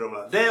greener syndrome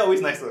lah. They're always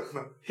nicer.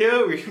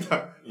 Here we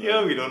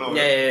don't know.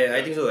 Yeah,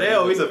 I think so.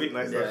 They're always a bit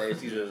nicer. Yeah, I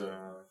think so.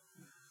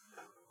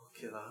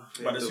 Okay lah.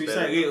 But the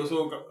suicide rate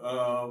also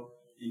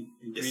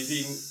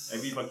increasing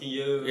every fucking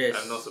year. Yes.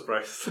 I'm not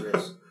surprised.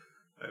 Yes.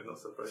 I'm not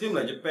surprised. Same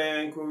like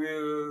Japan, Korea.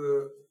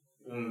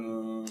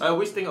 I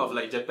always think of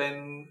like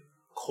Japan,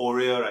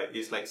 Korea, right?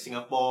 It's like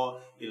Singapore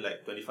in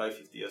like 25,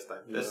 50 years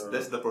time.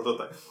 That's the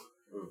prototype.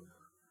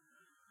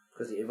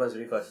 Because it advanced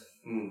very fast.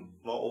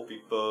 More old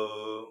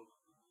people.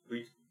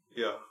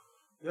 Yeah.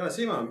 Yeah,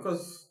 same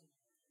because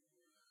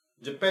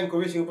Japan,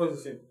 Korea, Singapore is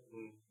the same.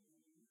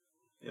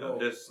 Yeah. Oh.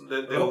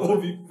 There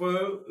Old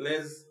people,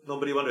 less.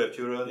 nobody want to have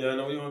children. Yeah,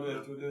 nobody want to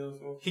have children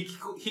also.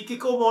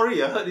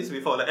 Hikikomori, I heard this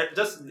before. Like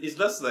it's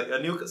just like a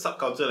new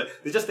subculture. Like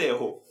they just stay at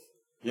home.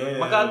 Yeah.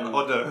 Makan,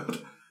 order.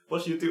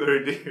 Watch YouTube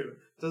every day.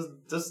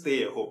 Just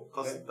stay at home.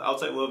 Cause the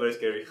outside world very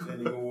scary.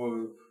 Then they go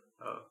work.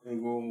 Then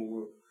go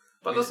work.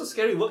 But also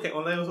scary. Work can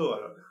online also.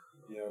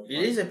 Yeah.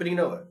 It is happening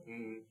now.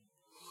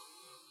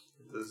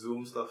 The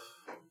Zoom stuff.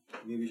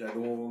 Maybe which I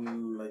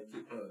don't like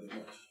it that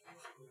much.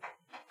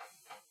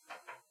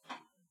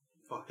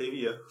 Oh,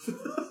 heavy, yeah.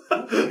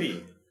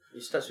 Maybe.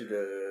 It starts with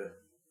the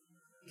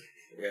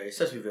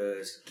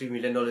 $3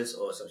 million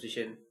or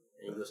substation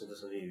and it goes into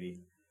something heavy.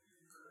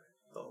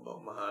 Talk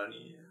about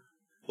money.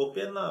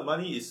 Bopian lah.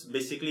 Money is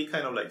basically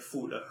kind of like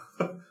food.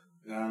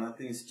 Yeah,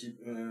 nothing is cheap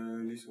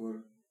in this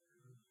world.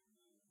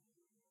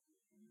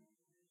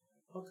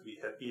 How to be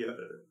happy?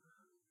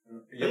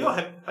 Yeah,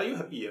 Are you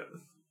happy?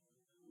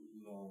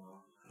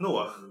 No.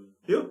 No.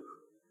 You?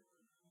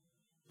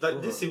 Like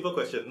this simple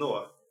question.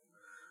 No.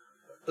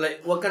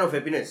 Like, what kind of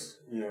happiness?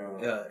 Yeah.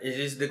 Yeah,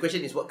 the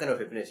question is what kind of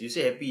happiness? You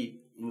say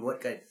happy in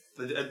what kind?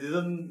 I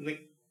didn't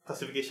make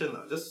classification.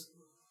 Just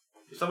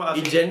if someone asks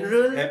In me,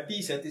 general, Happy,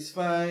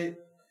 satisfied,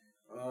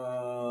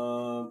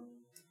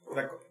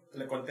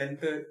 like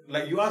contented.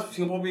 Like you ask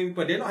Singapore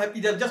people, they're not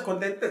happy. They're just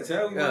contented.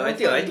 So yeah, I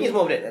think it's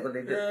more of that.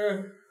 Contented.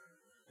 Yeah.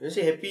 You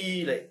say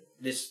happy, like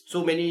there's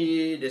so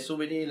many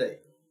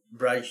like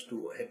branch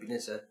to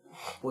happiness.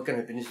 What kind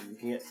of happiness are you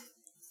looking at?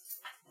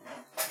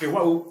 Okay,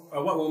 what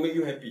will make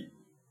you happy?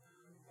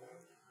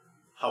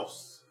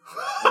 house.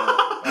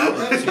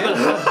 Simple,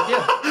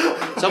 yeah.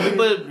 Some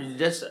people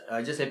just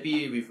are just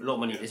happy with a lot of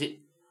money. That's it.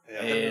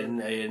 Yeah.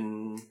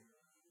 And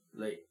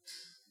like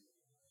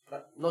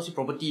not say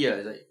property.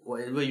 It's like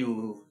whatever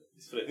you.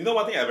 You know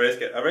one thing I'm very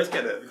scared. I'm very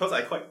scared that because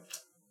I quite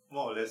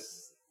more or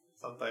less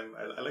sometimes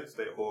I like to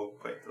stay at home,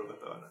 quite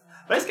introverted.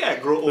 Very scared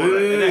I grow old,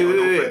 right? And then I got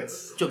no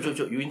friends. Chop.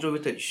 You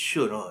introverted?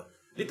 Sure not.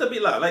 Little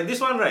bit lah. Like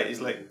this one, right?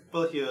 Is like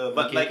people here,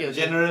 but Okay.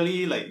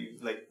 generally, like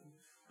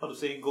how to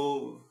say,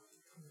 go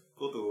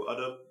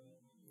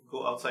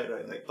outside,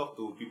 right? Like talk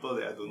to people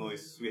that I don't know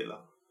is weird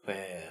lah.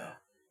 Yeah.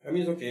 I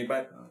mean, it's okay,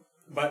 but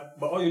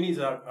all you need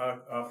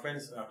are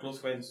friends, close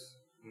friends.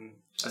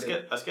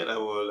 I scared I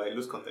will like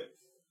lose contact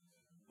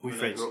With when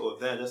friends. I grow old.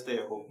 Then I just stay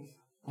at home.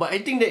 But I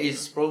think that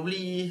is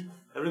probably.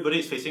 Everybody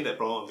is facing that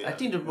problem a bit. I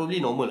think they're probably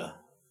normal lah.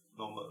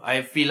 normal.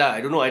 I feel lah.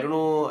 I don't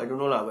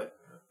know lah. But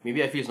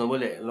maybe I feel it's normal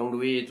that along the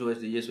way towards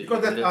the years. when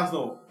Because you that's get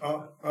older- us,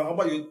 no. How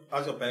about you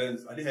ask your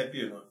parents? Are they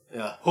happy or not?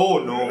 Yeah.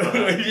 Oh no.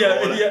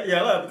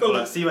 yeah lah. Because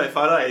Because see my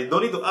father, I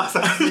don't need to ask.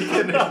 I see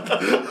can.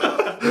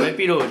 They're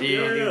happy though. They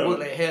Yeah. work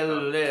like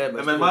hell. There,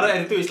 And my mother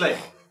attitude is like,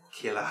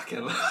 okay lah,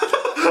 can lah.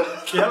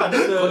 yeah lah,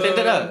 that's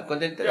contented lah.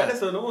 Contented Yeah, lah.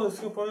 that's a normal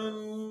Singaporean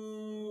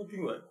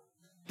thing, what?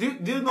 Do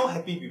you know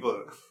happy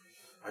people?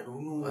 I don't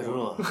know. I don't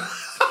know.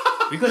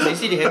 Because they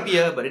say they're happy,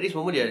 but at this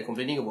moment they are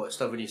complaining about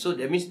stuff already. So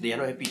that means they are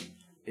not happy.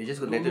 They're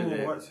just I don't contented. know with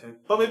that. what's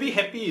happening. But maybe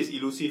happy is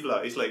elusive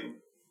lah. It's like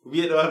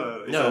weird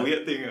one. It's Yeah. a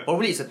weird thing.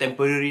 Probably it's a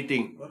temporary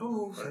thing. I don't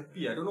know who's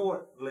happy. I don't know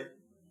what, like,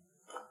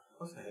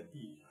 what's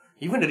happy?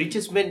 Even the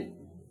richest man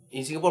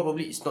in Singapore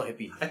probably is not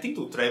happy I think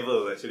to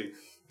travel actually.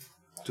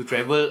 to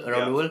travel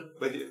around the world.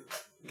 But you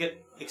get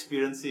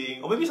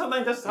experiencing, or maybe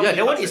sometimes just Yeah,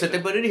 that one is a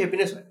temporary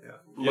happiness.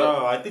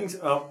 Yeah, I think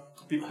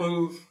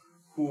people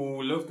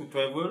who love to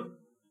travel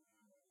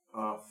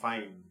are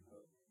fine.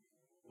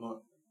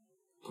 Not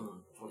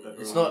for that.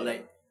 It's not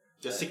like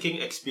just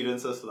seeking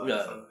experiences lah.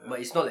 but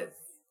it's not like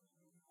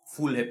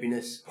full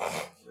happiness.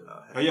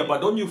 Yeah, but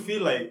don't you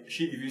feel like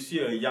shit if you see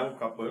a young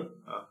couple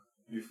Ah.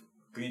 with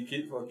 3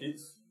 kids, 4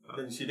 kids,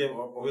 then you see them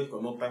always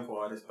got no time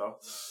for other stuff,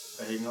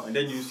 like hang out, and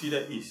then you see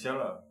that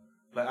lah.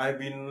 Like I've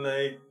been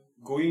like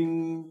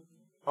going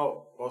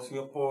out of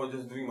Singapore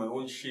just doing my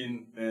own shit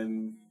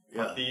and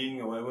Yeah. partying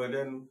or whatever.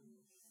 Then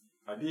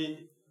are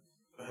they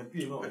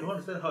happy or I not? don't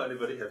understand how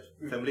anybody has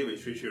family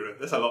with 3 children.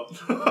 That's a lot.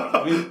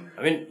 I mean,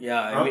 I mean,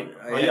 yeah, I mean,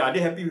 yeah, are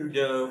they happy with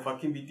the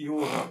fucking BTO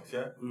house?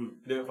 Yeah, Mm.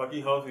 the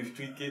fucking house with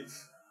 3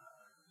 kids.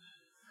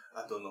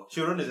 I don't know.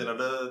 Children is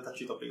another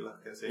touchy topic lah.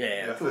 Can say.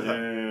 Yeah, true.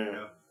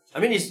 Yeah, I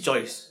mean, it's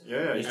choice.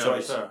 yeah, It's it's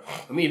choice. choice.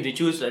 I mean, if they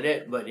choose like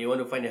that, but they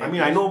want to find the I mean,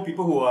 I know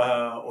people who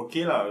are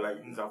okay lah, like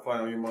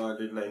Zafan, Amima,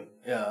 they like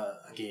Yeah,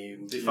 okay.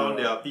 They found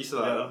their peace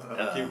lah.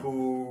 okay,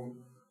 who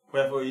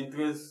have an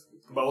interest,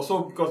 but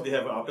also because they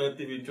have an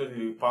alternative interest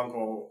in punk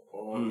or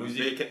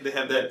music. They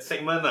have that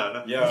segment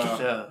lah. Yeah,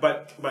 Yeah.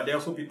 but there are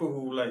also people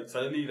who like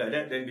suddenly like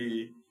that, then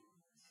they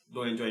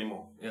don't enjoy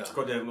anymore. Yeah.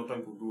 Because they have no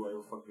time to do whatever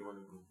the fuck they want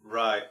to do.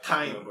 Right.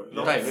 Time. Yeah, but-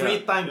 No, Time, free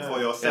time Yeah. for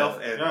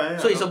yourself and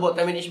So it's about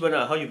time management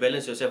lah. How you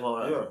balance yourself out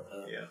lah. Yeah.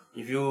 yeah.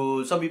 If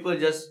you, some people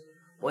just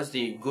once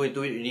they go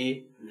into it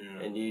already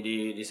and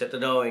they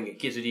settle down and get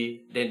kids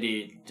already, then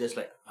they just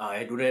like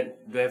I don't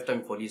have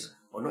time for this,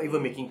 or not even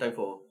making time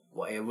for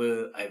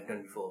whatever I've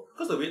done before.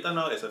 Because the way time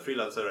now as a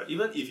freelancer, right?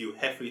 Even if you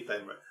have free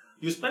time, right?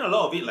 You spend a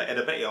lot of it like at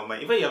the back of your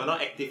mind. Even if you're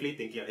not actively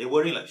thinking, you're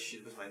worrying like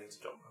shit. Where's my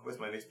next job? Where's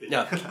my next pay?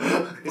 Yeah.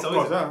 It's Of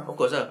always course, Of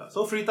course lah.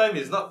 so free time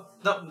is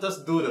not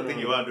just do the thing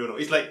you want to do. No,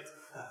 it's like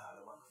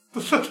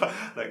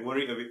like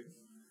worrying a bit.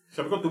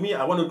 So because to me,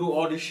 I want to do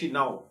all this shit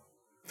now.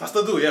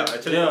 Faster do, yeah.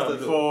 Actually, Yeah, faster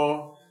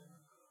do.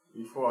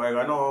 before I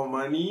run out of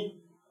money,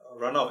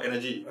 Run out of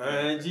energy.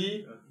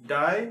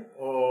 die,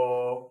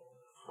 or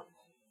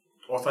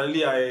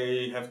suddenly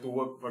I have to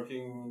work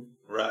fucking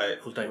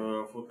Right. Full time.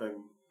 full time.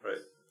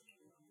 Right.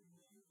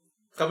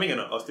 Coming or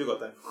not? Or still got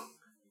time?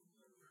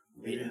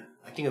 Bit,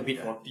 I think a bit.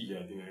 40,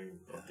 I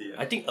think.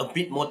 I think a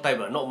bit more time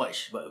lah, not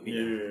much, but a bit.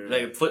 Yeah.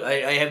 Like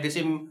I have the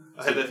same.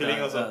 I have that feeling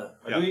also.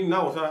 I'm doing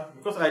now, sir,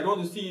 because I don't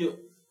want to see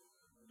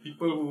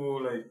people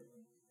who like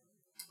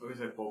always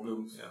have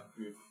problems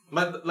with.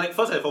 But like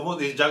first and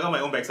foremost is juggle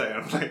my own backside.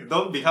 Like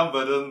don't become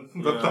burden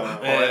for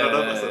Yeah.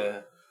 another person.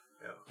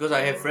 Yeah. Because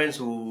I have friends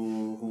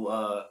who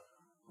are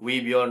way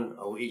beyond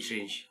our age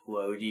range, who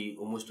are already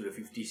almost to the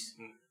 50s,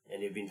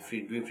 and they've been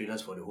doing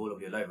freelance for the whole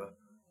of their life.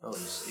 Now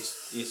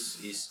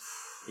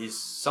it's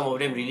some of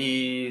them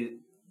really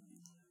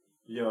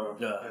Yeah.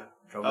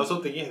 I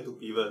also thinking I have to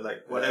pivot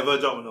like whatever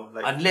job, you know,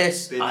 like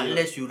unless steady,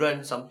 you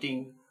run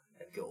something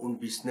like your own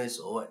business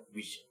or what,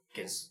 which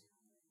can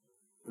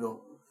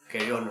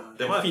carry on.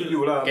 That one I Feed feel-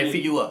 you lah. Can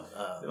fit you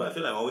that one I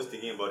feel like I'm always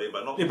thinking about it,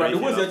 but not. But the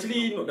brave worst enough.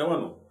 actually not that one.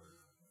 No.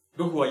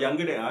 Those who are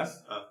younger than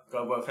us,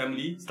 talk about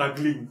family,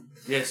 struggling.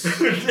 Yes.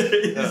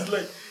 It's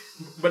like,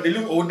 but they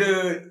look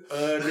older.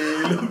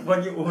 They look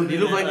fucking old. They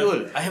look like you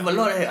old. I have a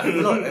lot. I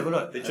have a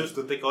lot. They choose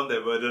to take on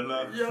that burden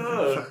lah.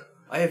 Yeah.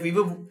 I have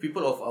even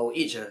people of our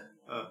age,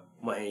 Uh,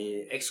 my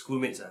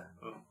ex-schoolmates,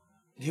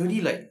 they only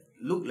like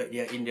look like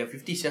they are in their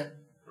 50s,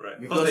 right.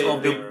 because they,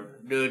 of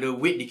they, the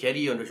weight they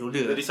carry on the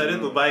shoulder. they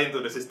decided to buy into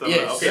the system.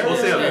 Yes, lah. Okay, yes,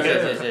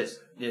 wholesale.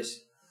 yes.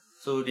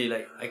 So they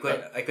like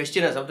I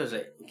question sometimes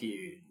like,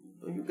 okay,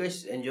 don't you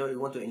guys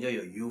want to enjoy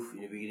your youth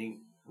in the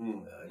beginning,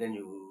 then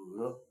you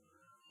know,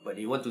 but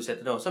they want to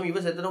settle down. Some even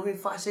settle down very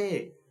fast.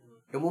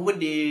 The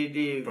moment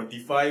they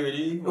 25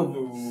 already.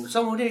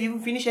 some of them even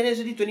finish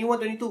NS already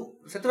 21,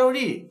 22, settle down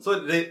already.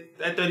 So they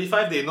at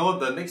 25 they know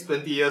the next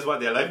 20 years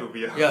what their life will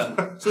be. Yeah.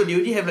 So they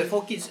already have like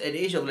 4 kids at the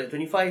age of like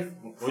 25.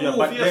 Oh yeah,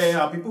 but there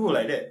are people who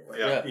like that.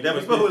 Yeah. Yeah. There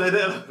are people who like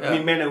that. lah. I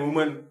mean, men and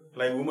women.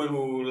 Like women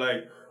who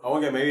like, I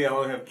want to get married, I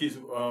want to have kids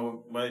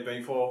by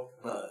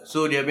 24.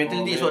 So their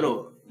mentality is what man.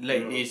 no?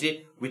 Like they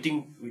say, we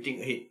think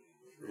ahead.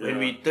 When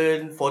we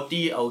turn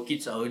 40, our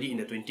kids are already in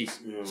the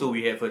 20s. So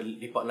we have a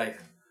lepak life.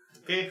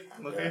 Okay.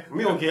 I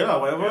mean, okay lah,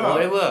 whatever. lah.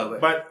 Whatever lah,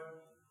 But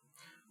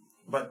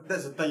But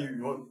that's the time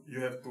you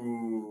have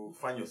to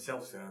find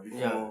yourself before.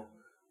 Yeah.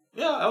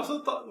 Yeah, I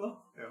also thought no.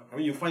 Yeah. I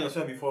mean, you find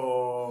yourself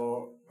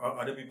before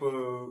other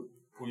people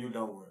pull you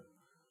down.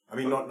 I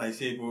mean, not like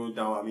say pull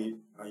down. I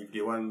mean, if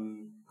they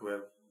want to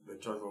have the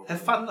choice of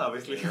Have fun,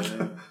 obviously.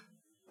 Yeah.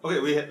 Okay,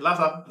 we had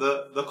last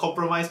the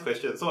compromise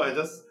question. So I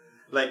just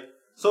like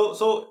so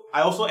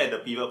I also at the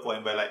pivot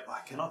point where like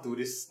I cannot do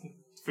this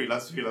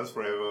freelance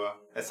forever.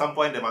 At some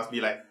point there must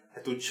be like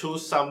have to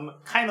choose some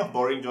kind of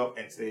boring job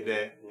and stay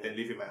there and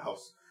live in my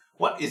house.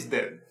 What is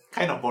that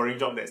kind of boring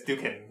job that still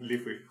can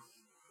live with?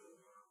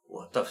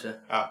 Wow, tough, sir.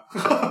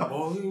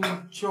 boring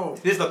job.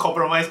 This is the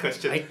compromise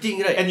question. I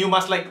think, right? And you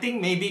must like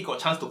think maybe got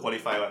chance to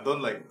qualify one.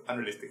 Don't like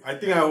unrealistic. I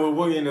think I will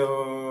work in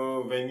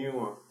a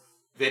venue,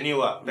 Venue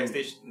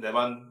backstage that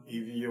one.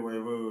 EV or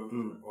whatever,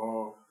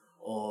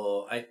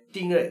 Or I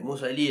think, right,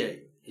 most likely, right,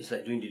 it's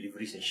like doing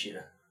deliveries and shit.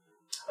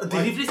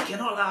 Deliveries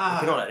cannot lah.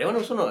 Cannot, that one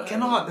also not.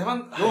 Cannot. That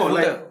one. no, full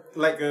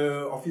like time.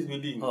 a office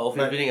building. Oh,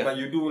 office building, Like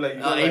you do like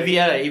AV,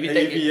 AV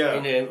tech AV, yeah.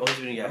 in the office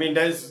building. I mean,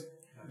 that's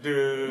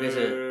There's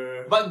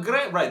the. But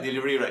Grab, right,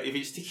 delivery, right, if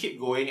it still keep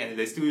going and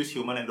they still use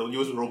human and don't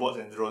use robots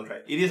and drones,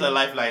 right, it is a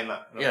lifeline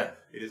lah. No? Yeah.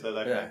 It is a Yeah,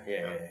 lifeline.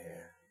 yeah.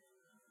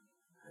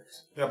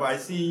 Yeah, but I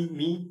see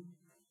me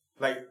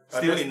like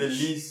Still that's in the the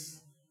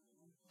least.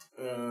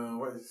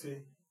 What is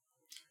it?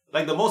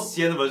 Like the most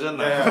sian version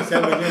lah. Yeah,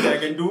 same version that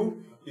I can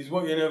do is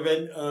work in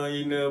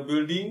a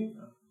building,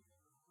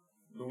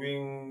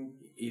 doing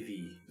AV.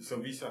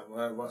 service.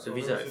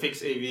 Service,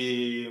 Fix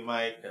AV,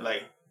 mic, Yeah.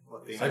 like,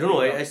 what thing. I don't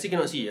know, I still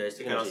cannot see. I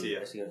still Cannot cannot see. see,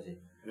 I still cannot see.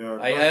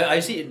 Yeah, I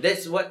see,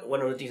 that's what one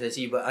of the things I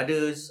see, but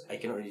others, I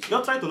cannot really see. You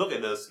all try to look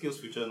at the skills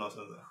future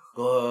nonsense.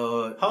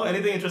 God. How,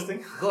 anything interesting?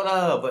 God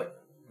lah,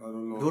 but I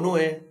don't know. don't know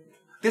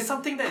There's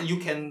something that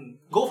you can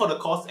go for the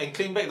course and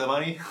claim back the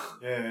money.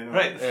 Yeah, I know.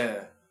 Right?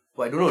 Yeah.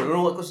 But I don't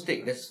know what course to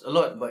take. There's a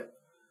lot, but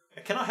I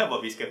cannot help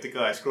but be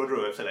skeptical. I scroll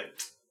through the website like,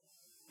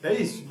 That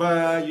is,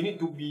 but you need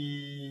to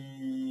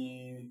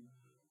be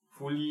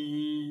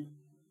fully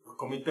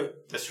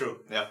committed that's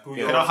true. Yeah. to You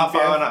your cannot half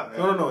CPF. hour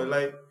lah. No,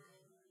 like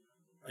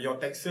your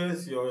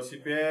taxes, your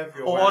CPF,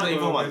 your Oh, all the whatever,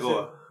 info must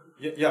go.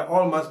 Yeah, yeah,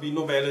 all must be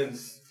no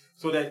balance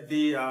so that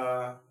they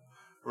are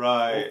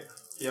Right.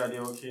 yeah,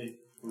 they're okay.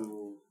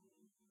 To,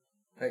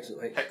 Tax.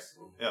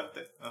 Yeah.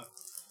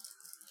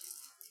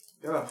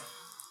 yeah.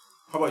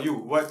 How about you?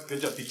 What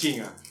job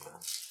teaching?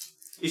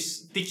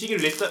 Is teaching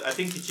related? I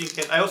think teaching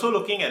can. I also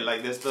looking at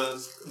like there's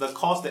the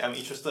course that I'm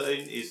interested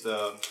in is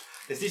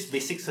there's this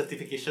basic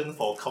certification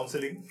for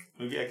counselling.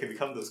 Maybe I can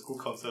become the school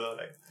counsellor.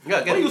 Like,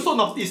 yeah, why are you so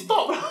naughty?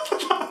 Stop.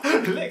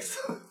 Relax.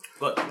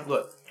 Got.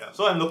 Yeah.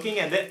 So I'm looking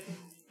at that.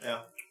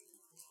 Yeah.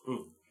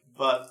 Hmm.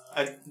 But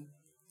I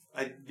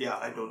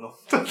don't know.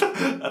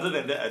 Other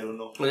than that, I don't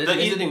know. Well, that's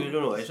the thing we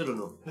don't know. I also don't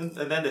know. And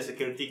then the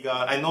security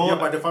guard. I know. Yeah,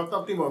 but the fucked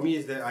up thing about me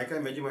is that I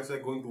can't imagine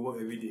myself going to work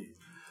every day.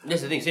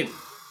 That's the thing, same.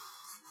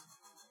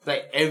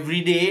 Like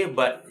every day,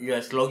 but you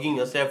are slogging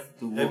yourself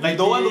to work. like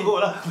don't want to go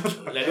lah.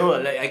 Like no,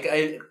 like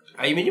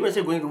I imagine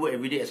myself going to work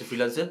every day as a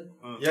freelancer,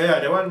 Yeah,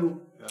 that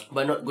one.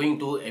 but not going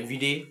to work every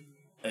day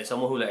as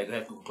someone who like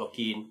have to clock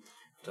in.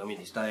 Tell me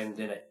this time,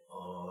 then like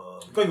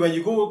Because when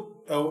you go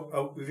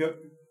with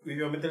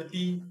your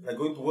mentality, like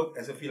going to work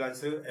as a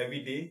freelancer every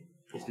day,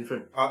 it's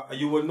different.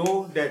 you will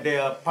know that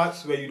there are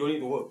parts where you don't need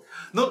to work.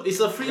 No, it's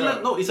a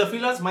freelance. Yeah. No, it's a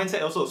freelance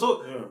mindset also.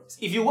 So Yeah.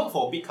 if you work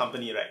for a big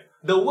company, right,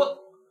 the work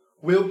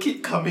will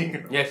keep coming.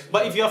 Yes.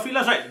 But if you're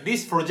freelance, right,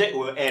 this project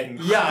will end.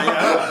 Yeah.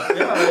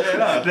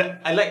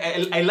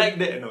 I like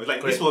that. You know,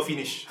 like this will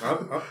finish.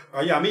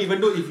 Yeah, I mean,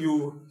 even though if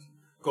you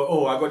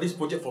I got this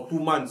project for 2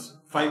 months,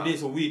 5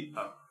 days a week,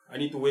 I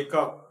need to wake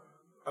up.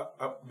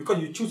 Because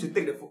you choose to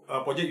take the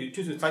project, you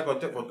choose to sign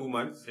contract for 2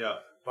 months. Yeah.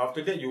 But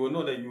after that, you will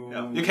know that you.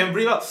 Yeah. You can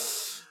breathe out.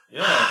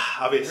 Yeah.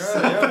 Habis.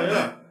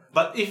 Yeah.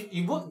 But if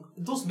you work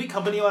those big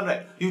company one,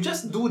 right, you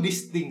just do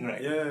this thing,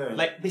 right? Yeah.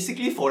 Like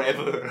basically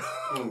forever.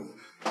 Mm.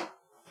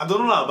 I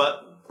don't know lah,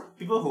 but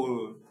people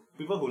who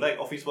like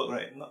office work,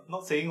 right?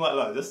 Not saying what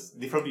lah, just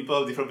different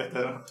people, different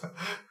pattern.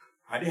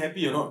 Are they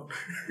happy or not?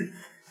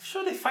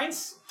 Sure, they find.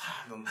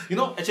 You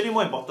know, actually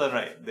more important,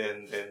 right,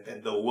 than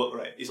the work,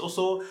 right? It's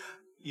also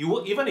you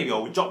work even if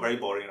your job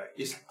very boring, right?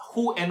 It's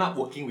who end up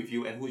working with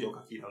you and who's your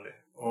kaki down there.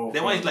 Oh,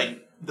 That one is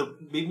like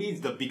maybe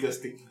it's the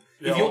biggest thing.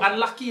 Yeah, If you're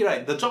unlucky,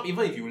 right, the job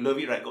even if you love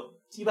it, right, got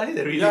cibai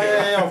that really.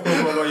 Yeah, of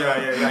course,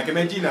 yeah. I can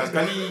imagine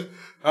sekali,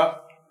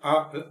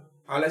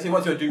 let's say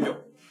what's your dream job?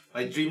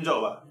 My dream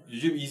job, Your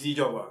dream easy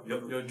job,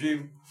 your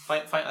dream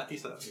find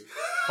artists,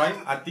 find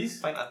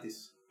artist. find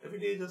artists. Every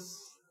day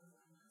just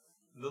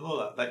don't know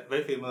lah, like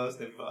very famous.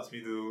 Then people ask me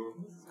to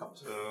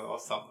sculpture or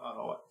some, I don't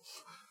know what.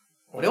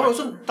 That one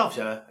also tough,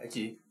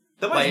 actually.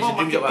 That one But is it's more a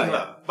dream job, marketing yeah.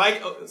 lah. But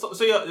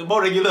so you're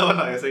more regular one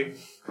lah, you're saying.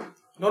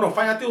 No,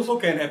 find artist also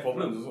can have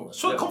problems also.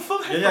 Sure,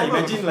 confirm have Yeah,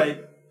 problems. imagine like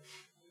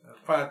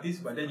find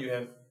artist, but then you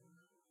have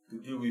to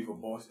deal with a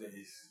boss that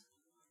is.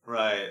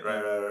 Right.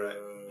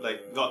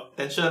 Like got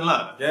tension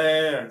lah.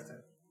 Yeah.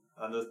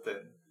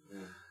 Understand.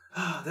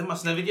 Then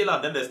must navigate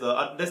lah. Then that's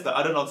the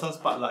other nonsense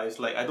part lah. It's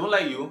like I don't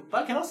like you,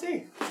 but I cannot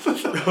say. Oh,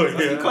 Must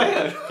be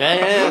quiet.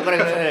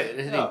 Correct. That's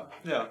the thing.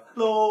 Yeah.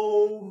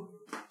 Hello.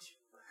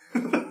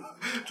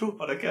 True.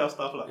 Or that kind of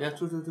stuff lah. Yeah,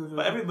 true.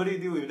 But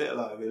everybody deal with that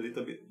lah. A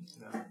little bit.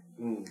 Yeah.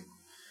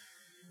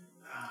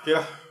 Okay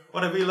lah.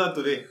 What have we learned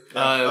today? We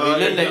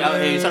learn that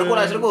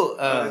Sarukut.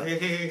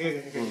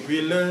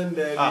 We learned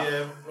that we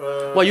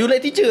have. Wah, you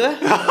like teacher ah?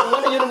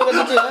 Mana you bukan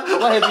teacher ah?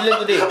 What have you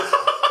learned today?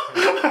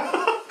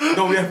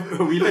 No,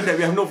 we learned that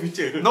we have no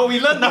future. No,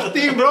 we learned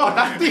nothing, bro.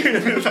 Nothing.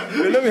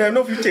 We learned we have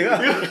no future.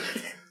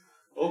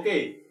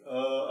 Okay.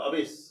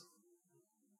 Abis.